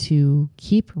need to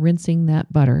keep rinsing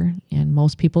that butter. And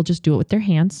most people just do it with their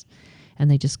hands. And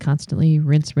they just constantly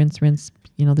rinse.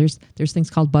 You know, there's things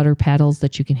called butter paddles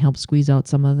that you can help squeeze out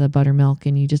some of the buttermilk,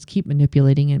 and you just keep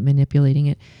manipulating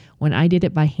it. When I did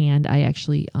it by hand, I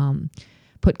actually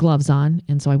put gloves on,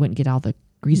 and so I wouldn't get all the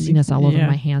greasiness all over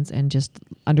my hands, and just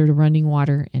under the running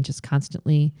water and just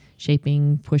constantly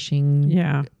shaping,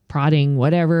 pushing, prodding,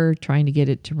 whatever, trying to get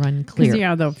it to run clear.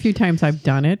 Yeah, the few times I've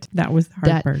done it, that was the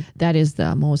hard part. That is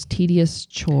the most tedious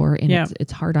chore, and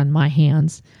it's hard on my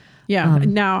hands. Yeah.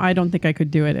 Now I don't think I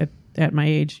could do it at my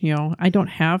age. You know, I don't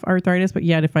have arthritis, but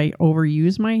yet if I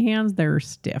overuse my hands, they're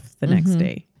stiff the next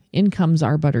day. In comes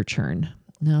our butter churn.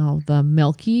 Now, the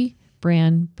Milky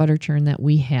brand butter churn that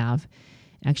we have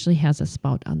actually has a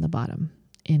spout on the bottom,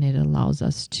 and it allows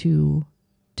us to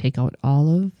take out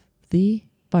all of the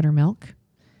buttermilk,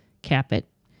 cap it,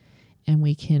 and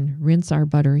we can rinse our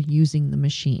butter using the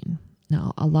machine.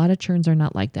 Now, a lot of churns are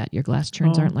not like that. Your glass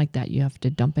churns aren't like that. You have to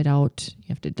dump it out. You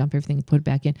have to dump everything and put it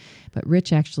back in. But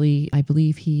Rich actually, I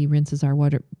believe he rinses our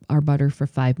butter for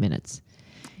 5 minutes.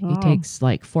 He takes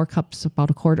like 4 cups, about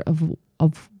a quart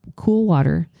of cool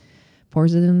water,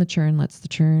 pours it in the churn, lets the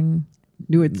churn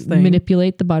do its thing,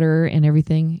 manipulate the butter and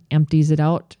everything, empties it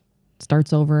out,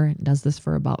 starts over, and does this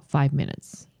for about 5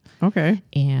 minutes. Okay.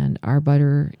 And our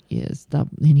butter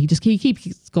and he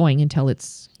keeps going until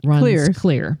it's runs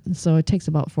clear. So it takes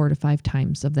about 4 to 5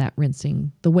 times of that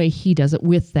rinsing the way he does it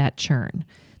with that churn.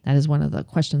 That is one of the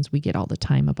questions we get all the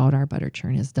time about our butter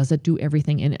churn is, does it do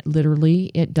everything? And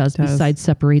it does besides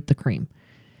separate the cream.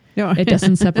 No. It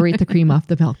doesn't separate the cream off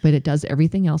the milk, but it does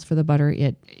everything else for the butter.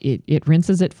 It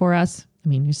rinses it for us. I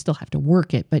mean, you still have to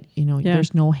work it, but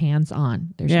there's no hands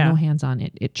on. There's no hands on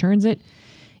it. It churns it.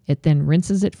 It then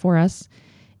rinses it for us.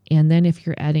 And then if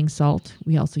you're adding salt,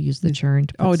 we also use the churn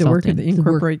to put salt in.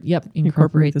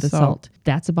 Incorporate the salt.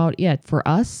 That's about it. For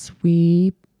us,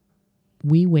 we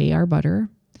weigh our butter,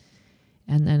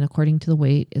 and then according to the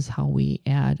weight is how we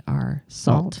add our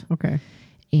salt. Okay.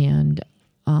 And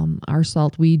our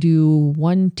salt, we do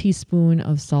 1 teaspoon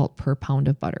of salt per pound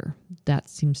of butter. That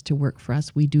seems to work for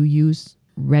us. We do use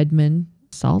Redmond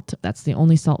salt. That's the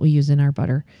only salt we use in our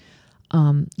butter.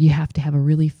 You have to have a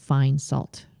really fine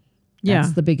salt.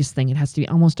 That's the biggest thing. It has to be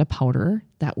almost a powder.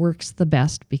 That works the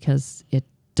best because it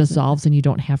dissolves and you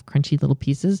don't have crunchy little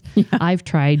pieces. Yeah. I've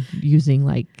tried using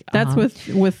that's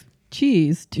with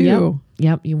cheese too.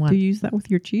 Yep. Do you use that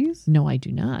with your cheese? No, I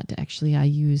do not. Actually, I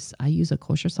use a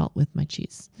kosher salt with my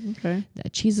cheese. Okay. The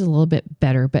cheese is a little bit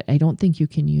better, but I don't think you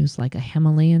can use like a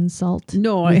Himalayan salt.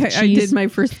 No, I did my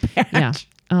first batch.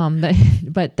 Yeah.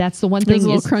 But that's the one thing. It's a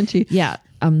little crunchy. Yeah.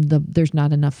 There's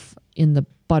not enough in the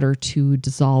butter to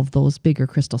dissolve those bigger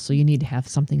crystals, so you need to have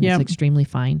something that's extremely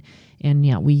fine. And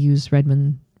we use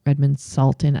Redmond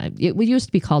salt, and it used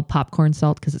to be called popcorn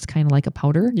salt because it's kind of like a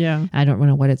powder. Yeah, I don't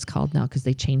know what it's called now because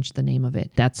they changed the name of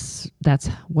it. That's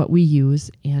what we use,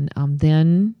 and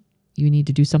then you need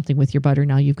to do something with your butter.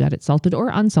 Now you've got it salted or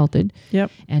unsalted.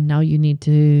 Yep. And now you need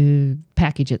to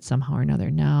package it somehow or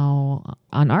another. Now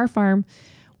on our farm,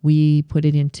 We put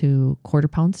it into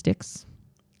 1/4 pound sticks.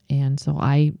 And so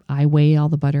I weigh all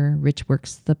the butter. Rich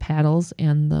works the paddles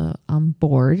and the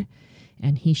board,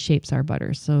 and he shapes our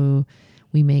butter. So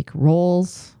we make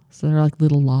rolls. So they're like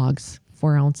little logs,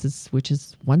 4 ounces, which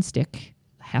is 1 stick,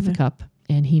 half a cup.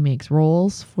 And he makes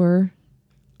rolls for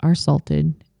our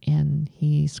salted, and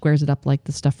he squares it up like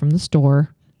the stuff from the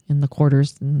store in the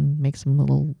quarters and makes some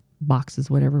little boxes,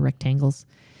 whatever, rectangles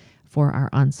for our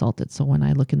unsalted. So when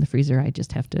I look in the freezer, I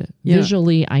just have to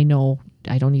visually, I know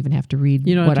I don't even have to read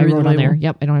what I wrote on there.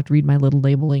 Yep. I don't have to read my little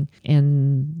labeling.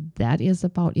 And that is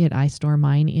about it. I store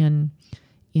mine in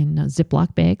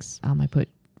Ziploc bags. I put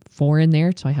 4 in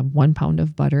there. So I have 1 pound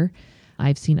of butter.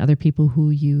 I've seen other people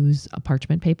who use a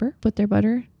parchment paper, put their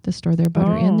butter to store their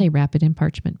butter in. They wrap it in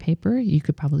parchment paper. You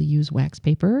could probably use wax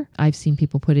paper. I've seen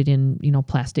people put it in,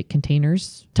 plastic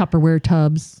containers, Tupperware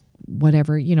tubs,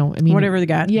 whatever, whatever they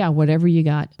got. Yeah, whatever you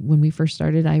got. When we first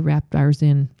started, I wrapped ours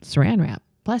in saran wrap,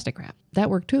 plastic wrap. That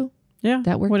worked too. Yeah,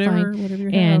 that worked whatever, fine. Whatever you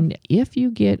and have. if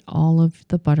you get all of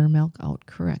the buttermilk out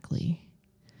correctly,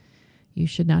 you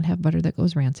should not have butter that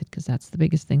goes rancid, because that's the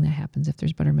biggest thing that happens if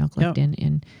there's buttermilk left in.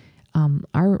 And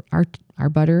our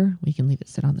butter, we can leave it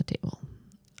sit on the table.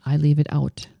 I leave it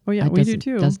out. Oh yeah, we do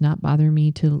too. It does not bother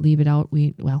me to leave it out.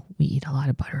 We eat a lot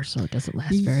of butter, so it doesn't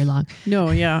last very long.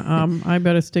 No, yeah. I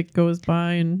bet a stick goes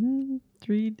by in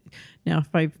 3. Now,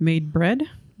 if I've made bread,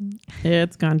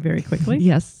 it's gone very quickly.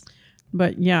 Yes.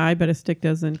 But yeah, I bet a stick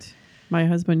doesn't. My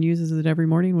husband uses it every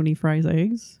morning when he fries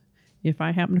eggs. If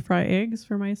I happen to fry eggs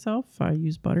for myself, I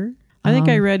use butter. I think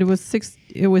I read it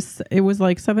was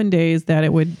like 7 days that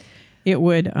it would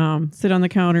sit on the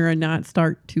counter and not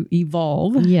start to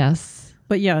evolve. Yes.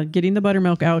 But yeah, getting the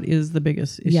buttermilk out is the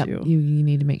biggest issue. Yep. You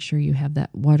need to make sure you have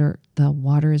that water. The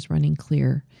water is running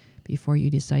clear before you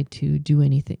decide to do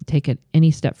anything. Take it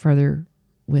any step further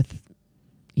with,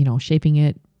 shaping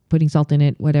it, putting salt in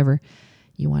it, whatever.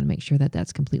 You want to make sure that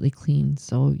that's completely clean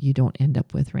so you don't end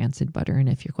up with rancid butter. And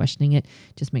if you're questioning it,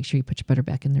 just make sure you put your butter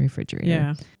back in the refrigerator.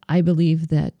 Yeah. I believe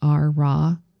that our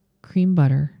raw cream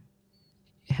butter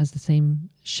has the same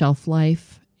shelf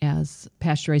life as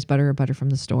pasteurized butter or butter from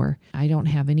the store. I don't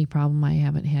have any problem. I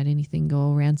haven't had anything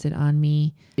go rancid on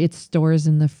me. It stores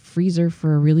in the freezer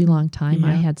for a really long time. Yeah.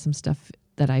 I had some stuff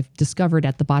that I've discovered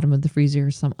at the bottom of the freezer,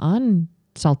 some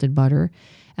unsalted butter,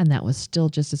 and that was still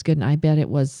just as good. And I bet it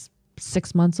was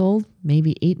 6 months old,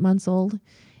 maybe 8 months old,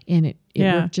 and it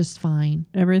worked just fine.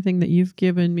 Everything that you've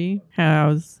given me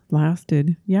has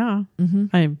lasted. Yeah. Mm-hmm.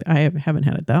 I haven't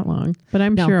had it that long, but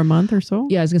I'm sure a month or so.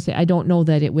 Yeah, I was going to say, I don't know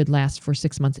that it would last for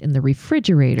 6 months in the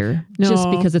refrigerator, just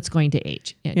because it's going to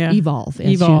age, evolve,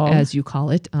 as you call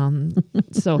it.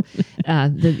 So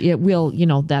it will,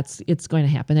 it's going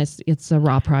to happen. It's a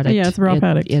raw product. Yeah, it's a raw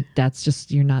product. That's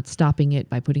just, you're not stopping it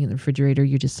by putting it in the refrigerator.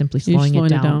 You're just simply slowing it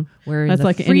down. Where in the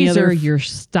like freezer, any other you're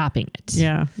stopping it.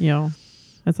 Yeah,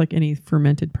 that's like any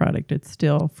fermented product. It's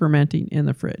still fermenting in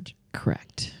the fridge.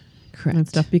 Correct. And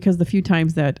stuff. Because the few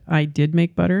times that I did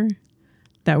make butter,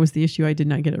 that was the issue. I did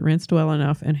not get it rinsed well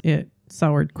enough, and it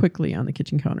soured quickly on the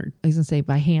kitchen counter. I was going to say,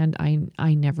 by hand,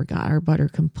 I never got our butter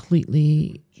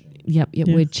completely. Yep, it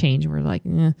would change. We're like,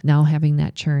 now having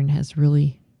that churn has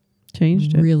really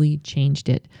changed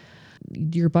it.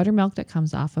 Your buttermilk that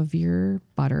comes off of your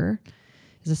butter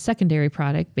is a secondary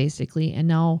product, basically. And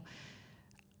now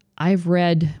I've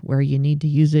read where you need to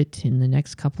use it in the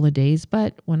next couple of days,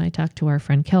 but when I talked to our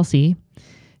friend Kelsey,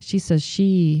 she says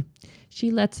she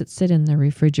lets it sit in the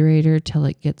refrigerator till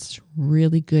it gets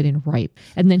really good and ripe,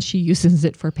 and then she uses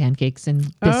it for pancakes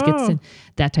and biscuits and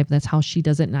that type. That's how she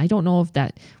does it. And I don't know if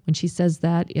that, when she says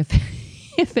that,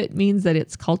 if it means that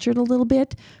it's cultured a little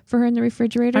bit for her in the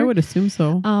refrigerator. I would assume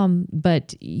so.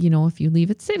 But if you leave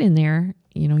it sit in there,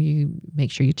 you make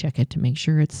sure you check it to make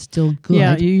sure it's still good.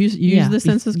 Yeah, you use the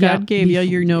senses God gave you,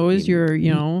 your nose, if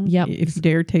you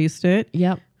dare taste it.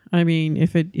 Yep. I mean,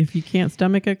 if you can't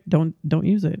stomach it, don't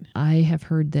use it. I have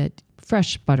heard that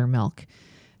fresh buttermilk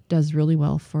does really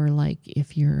well for, like,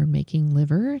 if you're making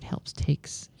liver, it helps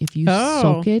if you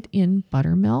soak it in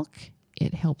buttermilk,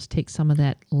 it helps take some of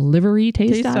that livery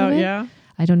taste out of it. Yeah.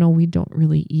 I don't know. We don't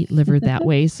really eat liver that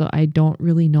way, so I don't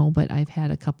really know, but I've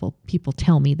had a couple people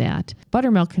tell me that.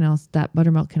 Buttermilk can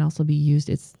also be used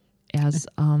as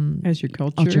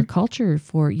your culture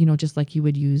for, just like you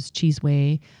would use cheese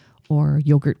whey or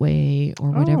yogurt whey or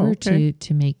whatever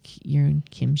to make your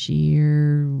kimchi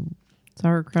or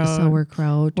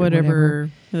sauerkraut, whatever.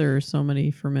 There are so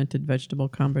many fermented vegetable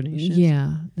combinations.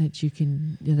 Yeah,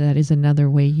 that is another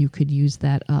way you could use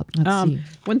that up. Let's see.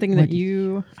 One thing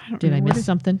did I miss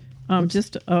something?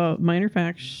 Just a minor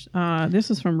fact.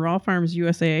 This is from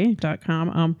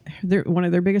rawfarmsusa.com. One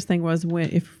of their biggest thing was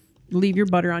leave your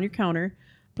butter on your counter,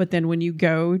 but then when you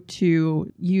go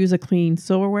to use a clean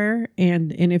silverware,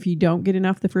 and if you don't get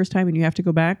enough the first time and you have to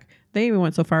go back, they even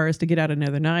went so far as to get out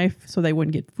another knife so they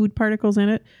wouldn't get food particles in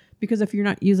it. Because if you're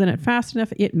not using it fast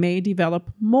enough, it may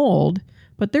develop mold.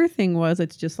 But their thing was,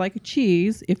 it's just like a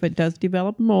cheese. If it does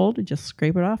develop mold, just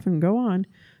scrape it off and go on.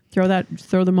 Throw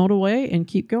the mold away and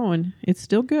keep going. It's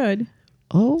still good.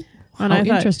 Oh, and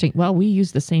how interesting. Well, we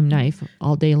use the same knife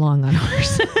all day long on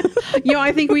ours.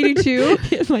 I think we do too.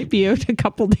 It might be a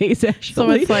couple days actually. So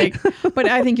it's like, but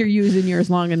I think you're using yours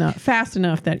fast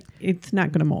enough that it's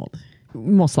not going to mold.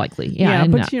 Most likely. Yeah.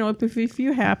 But if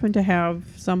you happen to have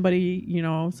somebody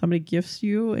gifts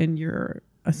you and you're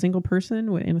a single person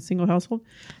in a single household,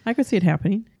 I could see it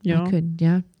happening. I could.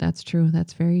 Yeah, that's true.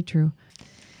 That's very true.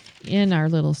 In our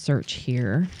little search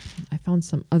here, I found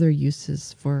some other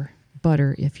uses for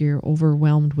butter. If you're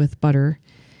overwhelmed with butter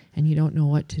and you don't know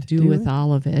what to do with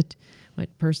all of it,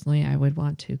 but personally, I would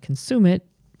want to consume it,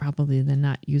 probably then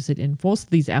not use it in most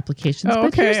of these applications. Oh,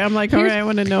 okay. I'm like, all right, I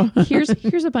want to know. here's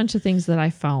a bunch of things that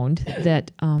I found that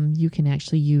you can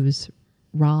actually use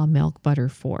raw milk butter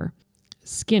for.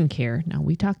 Skincare. Now,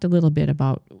 we talked a little bit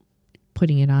about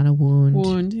putting it on a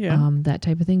wound, that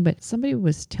type of thing. But somebody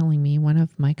was telling me, one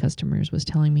of my customers was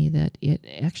telling me that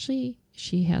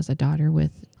she has a daughter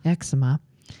with eczema,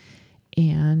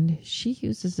 and she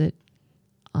uses it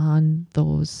on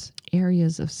those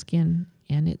areas of skin,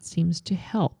 and it seems to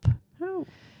help. Oh.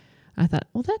 I thought,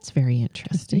 well, that's very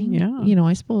interesting. Yeah.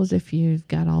 I suppose if you've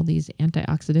got all these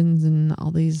antioxidants and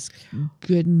all these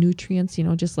good nutrients,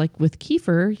 just like with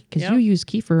kefir, because you use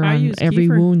kefir on every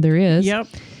wound there is. Yep.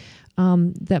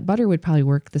 That butter would probably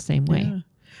work the same way.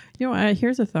 Yeah.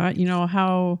 Here's a thought.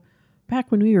 How back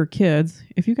when we were kids,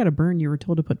 if you got a burn, you were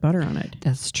told to put butter on it.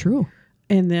 That's true.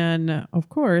 And then, of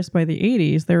course, by the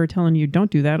 80s, they were telling you, don't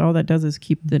do that. All that does is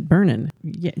keep it burning.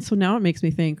 Yeah. So now it makes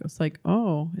me think, it's like,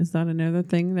 oh, is that another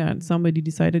thing that somebody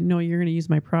decided, no, you're going to use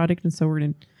my product, and so we're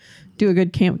going to do a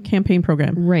good campaign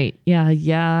program. Right. Yeah.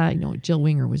 I know Jill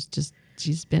Winger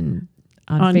she's been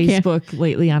on Facebook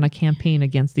lately on a campaign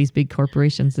against these big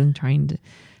corporations and trying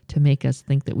to make us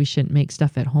think that we shouldn't make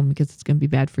stuff at home because it's going to be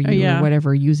bad for you or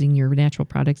whatever, using your natural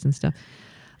products and stuff.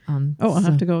 I'll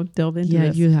have to go delve into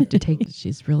this. Yeah, you have to take,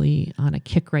 she's really on a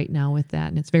kick right now with that.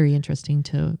 And it's very interesting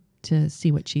to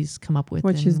see what she's come up with,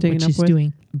 what she's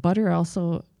doing. Butter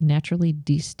also naturally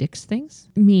de-sticks things,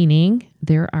 meaning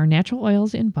there are natural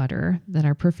oils in butter that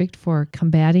are perfect for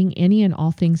combating any and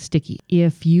all things sticky.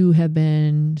 If you have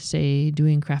been, say,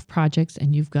 doing craft projects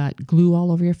and you've got glue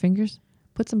all over your fingers,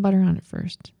 put some butter on it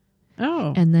first.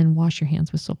 Oh. And then wash your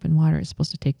hands with soap and water. It's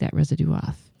supposed to take that residue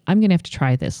off. I'm going to have to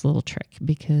try this little trick,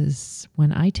 because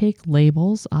when I take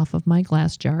labels off of my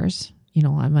glass jars,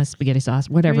 my spaghetti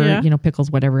sauce, whatever, pickles,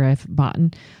 whatever I've bought,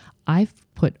 I've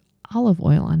put olive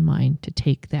oil on mine to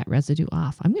take that residue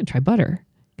off. I'm going to try butter,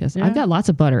 because I've got lots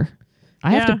of butter. I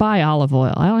have to buy olive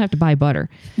oil. I don't have to buy butter.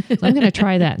 So I'm going to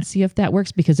try that and see if that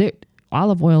works, because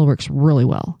olive oil works really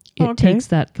well. It takes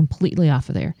that completely off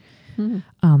of there.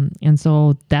 And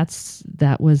so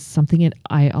that was something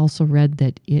I also read,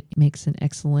 that it makes an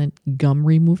excellent gum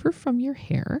remover from your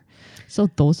hair. So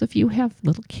those of you who have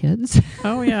little kids.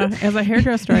 Oh yeah. As a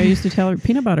hairdresser, I used to tell her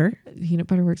peanut butter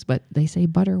works, but they say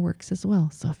butter works as well.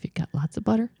 So if you've got lots of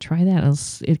butter, try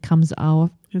that. It comes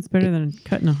out. It's better than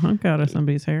cutting a hunk out of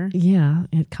somebody's hair. Yeah.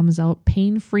 It comes out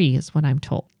pain-free is what I'm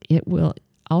told. It will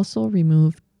also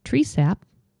remove tree sap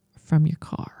from your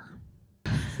car.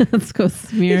 Let's go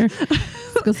smear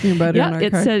butter on our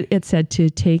car. It said to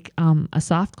take a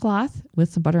soft cloth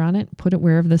with some butter on it, put it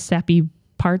wherever the sappy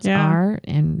parts are,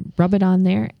 and rub it on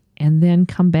there, and then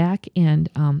come back and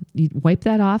you wipe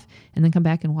that off, and then come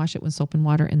back and wash it with soap and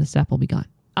water, and the sap will be gone.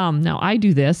 Now I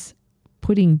do this,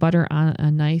 putting butter on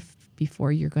a knife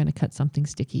before you're going to cut something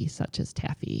sticky, such as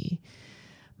taffy,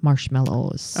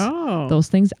 marshmallows, those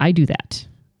things. I do that.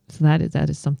 So that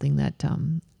is something that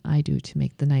I do to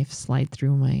make the knife slide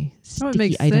through my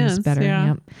sticky items better.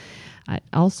 Yeah.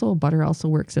 Yep. Butter also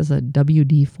works as a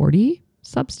WD-40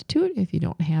 substitute if you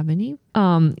don't have any.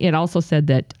 It also said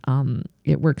that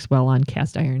it works well on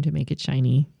cast iron to make it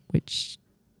shiny, which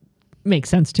makes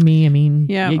sense to me. I mean,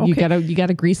 you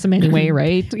gotta grease them anyway,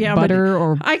 right? Butter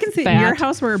or I can see fat. In your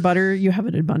house where butter, you have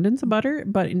an abundance of butter,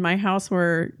 but in my house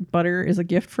where butter is a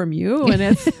gift from you, and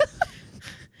it's.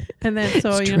 And then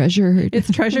so it's treasured.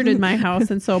 It's treasured in my house,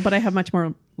 and so but I have much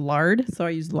more lard, so I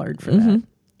use lard for that.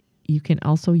 You can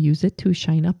also use it to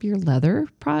shine up your leather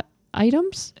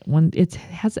items. It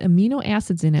has amino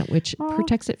acids in it, which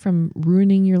protects it from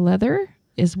ruining your leather.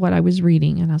 is what I was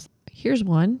reading. And I was, here's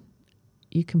one.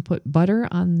 You can put butter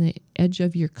on the edge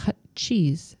of your cut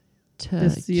cheese to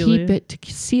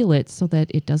seal it so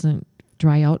that it doesn't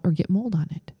dry out or get mold on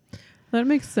it. That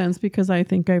makes sense because I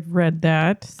think I've read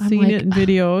that, seen it in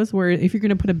videos where if you're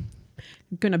going to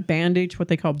put a bandage, what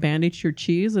they call bandage your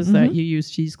cheese, is that you use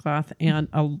cheesecloth and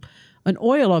an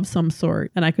oil of some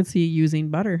sort. And I could see using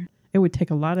butter. It would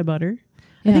take a lot of butter.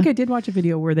 Yeah. I think I did watch a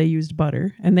video where they used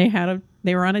butter and they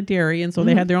were on a dairy, and so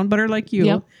they had their own butter like you.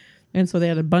 Yep. And so they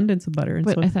had abundance of butter. And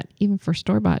but I thought even for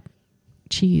store-bought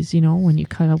cheese, when you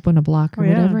cut open a block or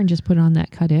whatever and just put it on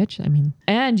that cut edge. I mean,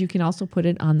 and you can also put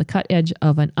it on the cut edge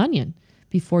of an onion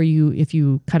before if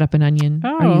you cut up an onion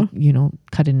or you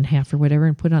cut it in half or whatever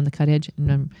and put it on the cut edge and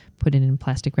then put it in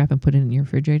plastic wrap and put it in your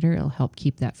refrigerator. It'll help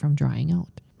keep that from drying out.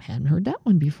 Hadn't heard that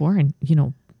one before. And,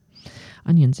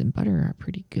 onions and butter are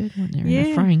pretty good when they're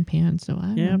in a frying pan. So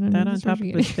that on top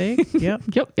of the steak. Yep.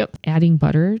 Yep. Adding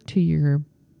butter to your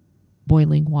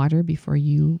boiling water before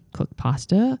you cook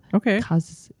pasta. Okay.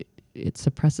 Causes it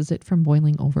suppresses it from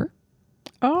boiling over.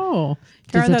 Oh.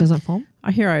 Because it doesn't foam.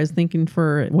 I was thinking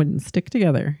it wouldn't stick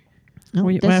together. No,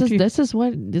 this is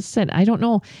what this said. I don't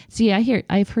know. See,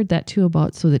 I've heard that too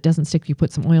about so that it doesn't stick if you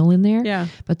put some oil in there. Yeah.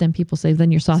 But then people say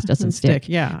then your sauce doesn't stick.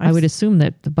 Yeah. I would assume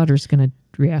that the butter's going to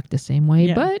react the same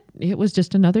way, but it was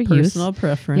just another personal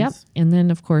preference. Yep. And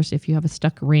then of course, if you have a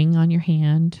stuck ring on your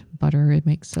hand, butter, it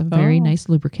makes a very nice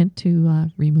lubricant to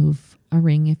remove a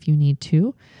ring if you need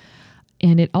to.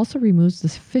 And it also removes the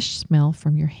fish smell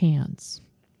from your hands.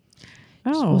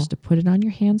 You're supposed to put it on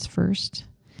your hands first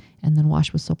and then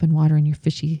wash with soap and water and your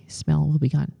fishy smell will be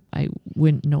gone. I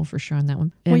wouldn't know for sure on that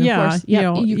one. And of course,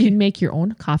 you can make your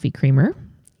own coffee creamer.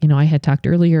 I had talked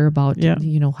earlier about,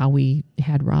 how we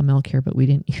had raw milk here, but we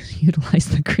didn't utilize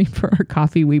the cream for our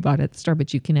coffee we bought at the store,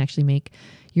 but you can actually make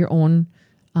your own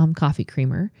coffee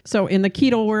creamer. So in the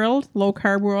keto world, low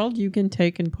carb world, you can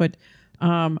take and put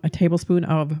a tablespoon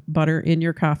of butter in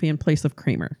your coffee in place of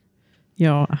creamer.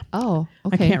 Oh,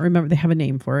 okay. I can't remember. They have a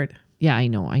name for it. Yeah, I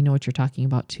know what you're talking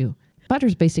about too.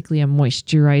 Butter's basically a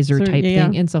moisturizer type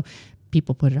thing. And so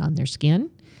people put it on their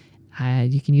skin.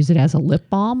 You can use it as a lip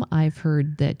balm. I've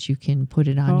heard that you can put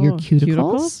it on your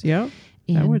cuticles. Yeah.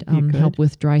 And help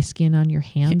with dry skin on your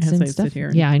hands and stuff.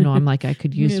 Yeah, I know. I'm like, I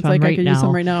could use some right now. Use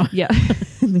some right now. Yeah.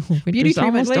 Beauty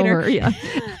treatment later. Over. Yeah.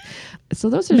 So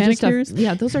those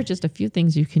are just a few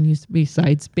things you can use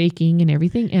besides baking and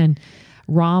everything. And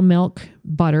raw milk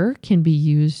butter can be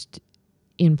used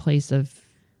in place of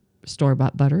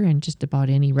store-bought butter and just about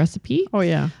any recipe. Oh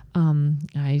yeah.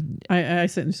 I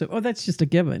sit and say, that's just a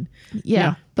given.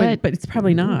 Yeah, but it's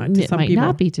probably not. To it some might people.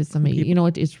 not be to somebody.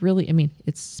 It's really.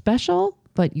 It's special,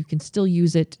 but you can still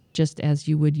use it just as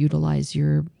you would utilize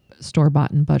your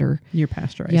store-bought butter. Your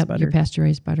pasteurized butter. Your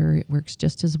pasteurized butter. It works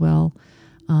just as well.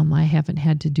 I haven't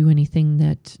had to do anything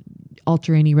that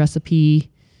alter any recipe.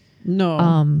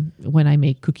 No. When I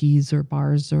make cookies or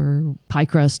bars or pie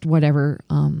crust, whatever.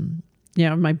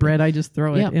 My bread, I just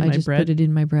throw it in my bread. I just put it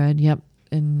in my bread. Yep.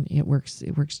 And it works.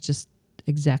 It works just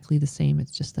exactly the same.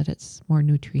 It's just that it's more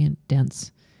nutrient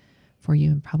dense for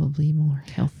you and probably more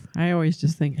health. I always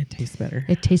just think it tastes better.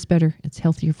 It tastes better. It's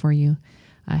healthier for you.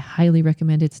 I highly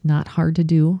recommend it. It's not hard to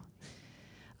do.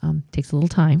 Takes a little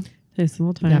time. Takes a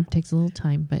little time. Yep, takes a little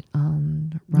time. But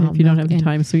if you don't have the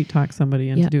time, sweet talk somebody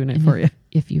into doing it for you.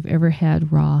 If you've ever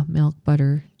had raw milk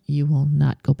butter, you will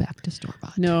not go back to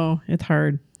store-bought. No, it's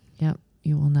hard. Yep.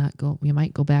 You will not go. You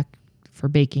might go back for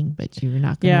baking, but you're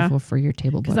not going to go for your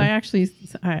table butter.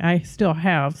 Because I still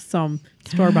have some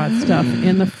store-bought stuff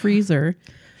in the freezer,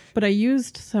 but I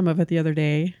used some of it the other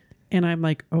day and I'm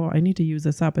like, I need to use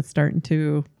this up. It's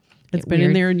been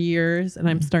in there in years and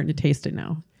I'm starting to taste it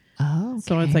now. Oh, okay.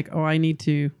 So it's like, I need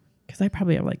to, because I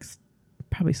probably have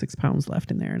probably 6 pounds left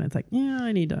in there. And it's like,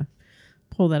 I need to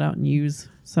pull that out and use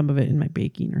some of it in my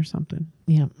baking or something.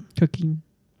 Yeah. Cooking.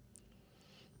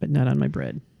 But not on my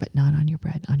bread. But not on your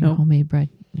bread, on your homemade bread.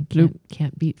 You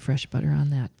can't beat fresh butter on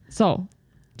that. So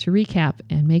to recap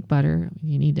and make butter,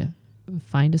 you need to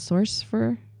find a source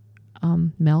for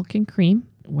milk and cream,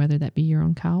 whether that be your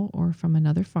own cow or from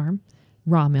another farm,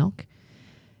 raw milk.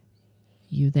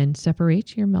 You then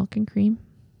separate your milk and cream.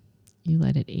 You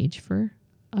let it age for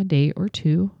a day or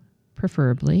two,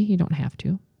 preferably. You don't have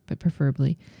to, but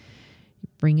preferably. You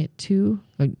bring it to...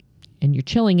 and you're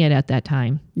chilling it at that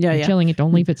time. You're chilling it.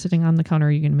 Don't leave it sitting on the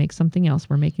counter. You're going to make something else.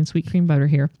 We're making sweet cream butter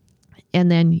here. And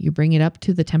then you bring it up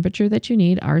to the temperature that you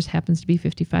need. Ours happens to be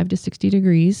 55 to 60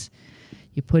 degrees.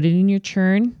 You put it in your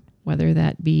churn, whether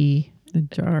that be a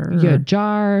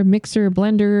jar, mixer,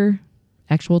 blender,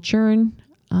 actual churn,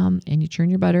 and you churn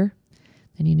your butter.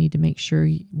 Then you need to make sure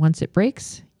once it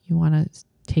breaks, You want to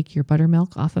take your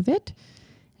buttermilk off of it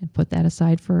and put that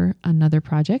aside for another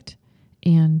project.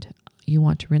 And you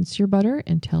want to rinse your butter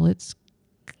until it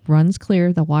runs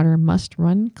clear. The water must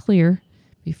run clear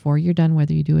before you're done,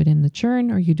 whether you do it in the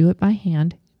churn or you do it by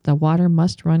hand. The water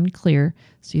must run clear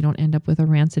so you don't end up with a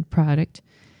rancid product.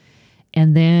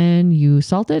 And then you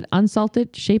salt it, unsalt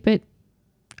it, shape it,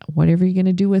 whatever you're going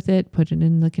to do with it, put it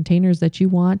in the containers that you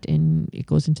want, and it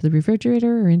goes into the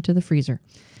refrigerator or into the freezer.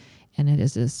 And it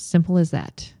is as simple as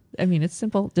that. I mean, it's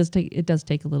simple. It does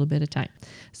take a little bit of time.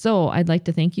 So I'd like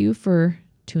to thank you for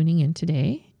tuning in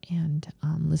today and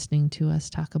listening to us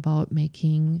talk about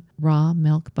making raw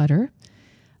milk butter,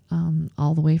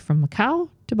 all the way from a cow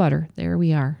to butter. There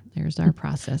we are. There's our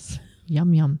process.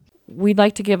 Yum, yum. We'd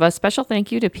like to give a special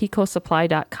thank you to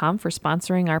picosupply.com for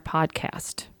sponsoring our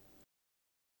podcast.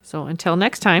 So until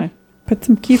next time. Put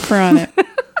some kefir on it.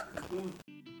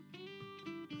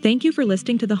 Thank you for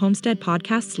listening to the Homestead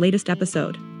Podcast's latest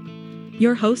episode.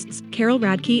 Your hosts, Carol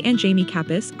Radke and Jamie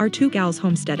Kappas, are Two Gals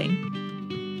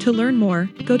Homesteading. To learn more,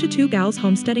 go to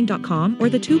twogalshomesteading.com or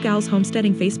the Two Gals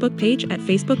Homesteading Facebook page at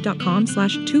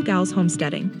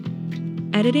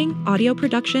facebook.com/twogalshomesteading. Editing, audio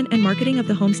production, and marketing of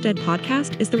the Homestead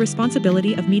Podcast is the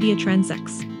responsibility of Media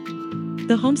Trendsex.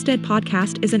 The Homestead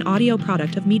Podcast is an audio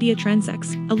product of Media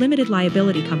Trendsex, a limited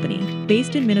liability company,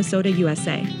 based in Minnesota,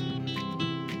 USA.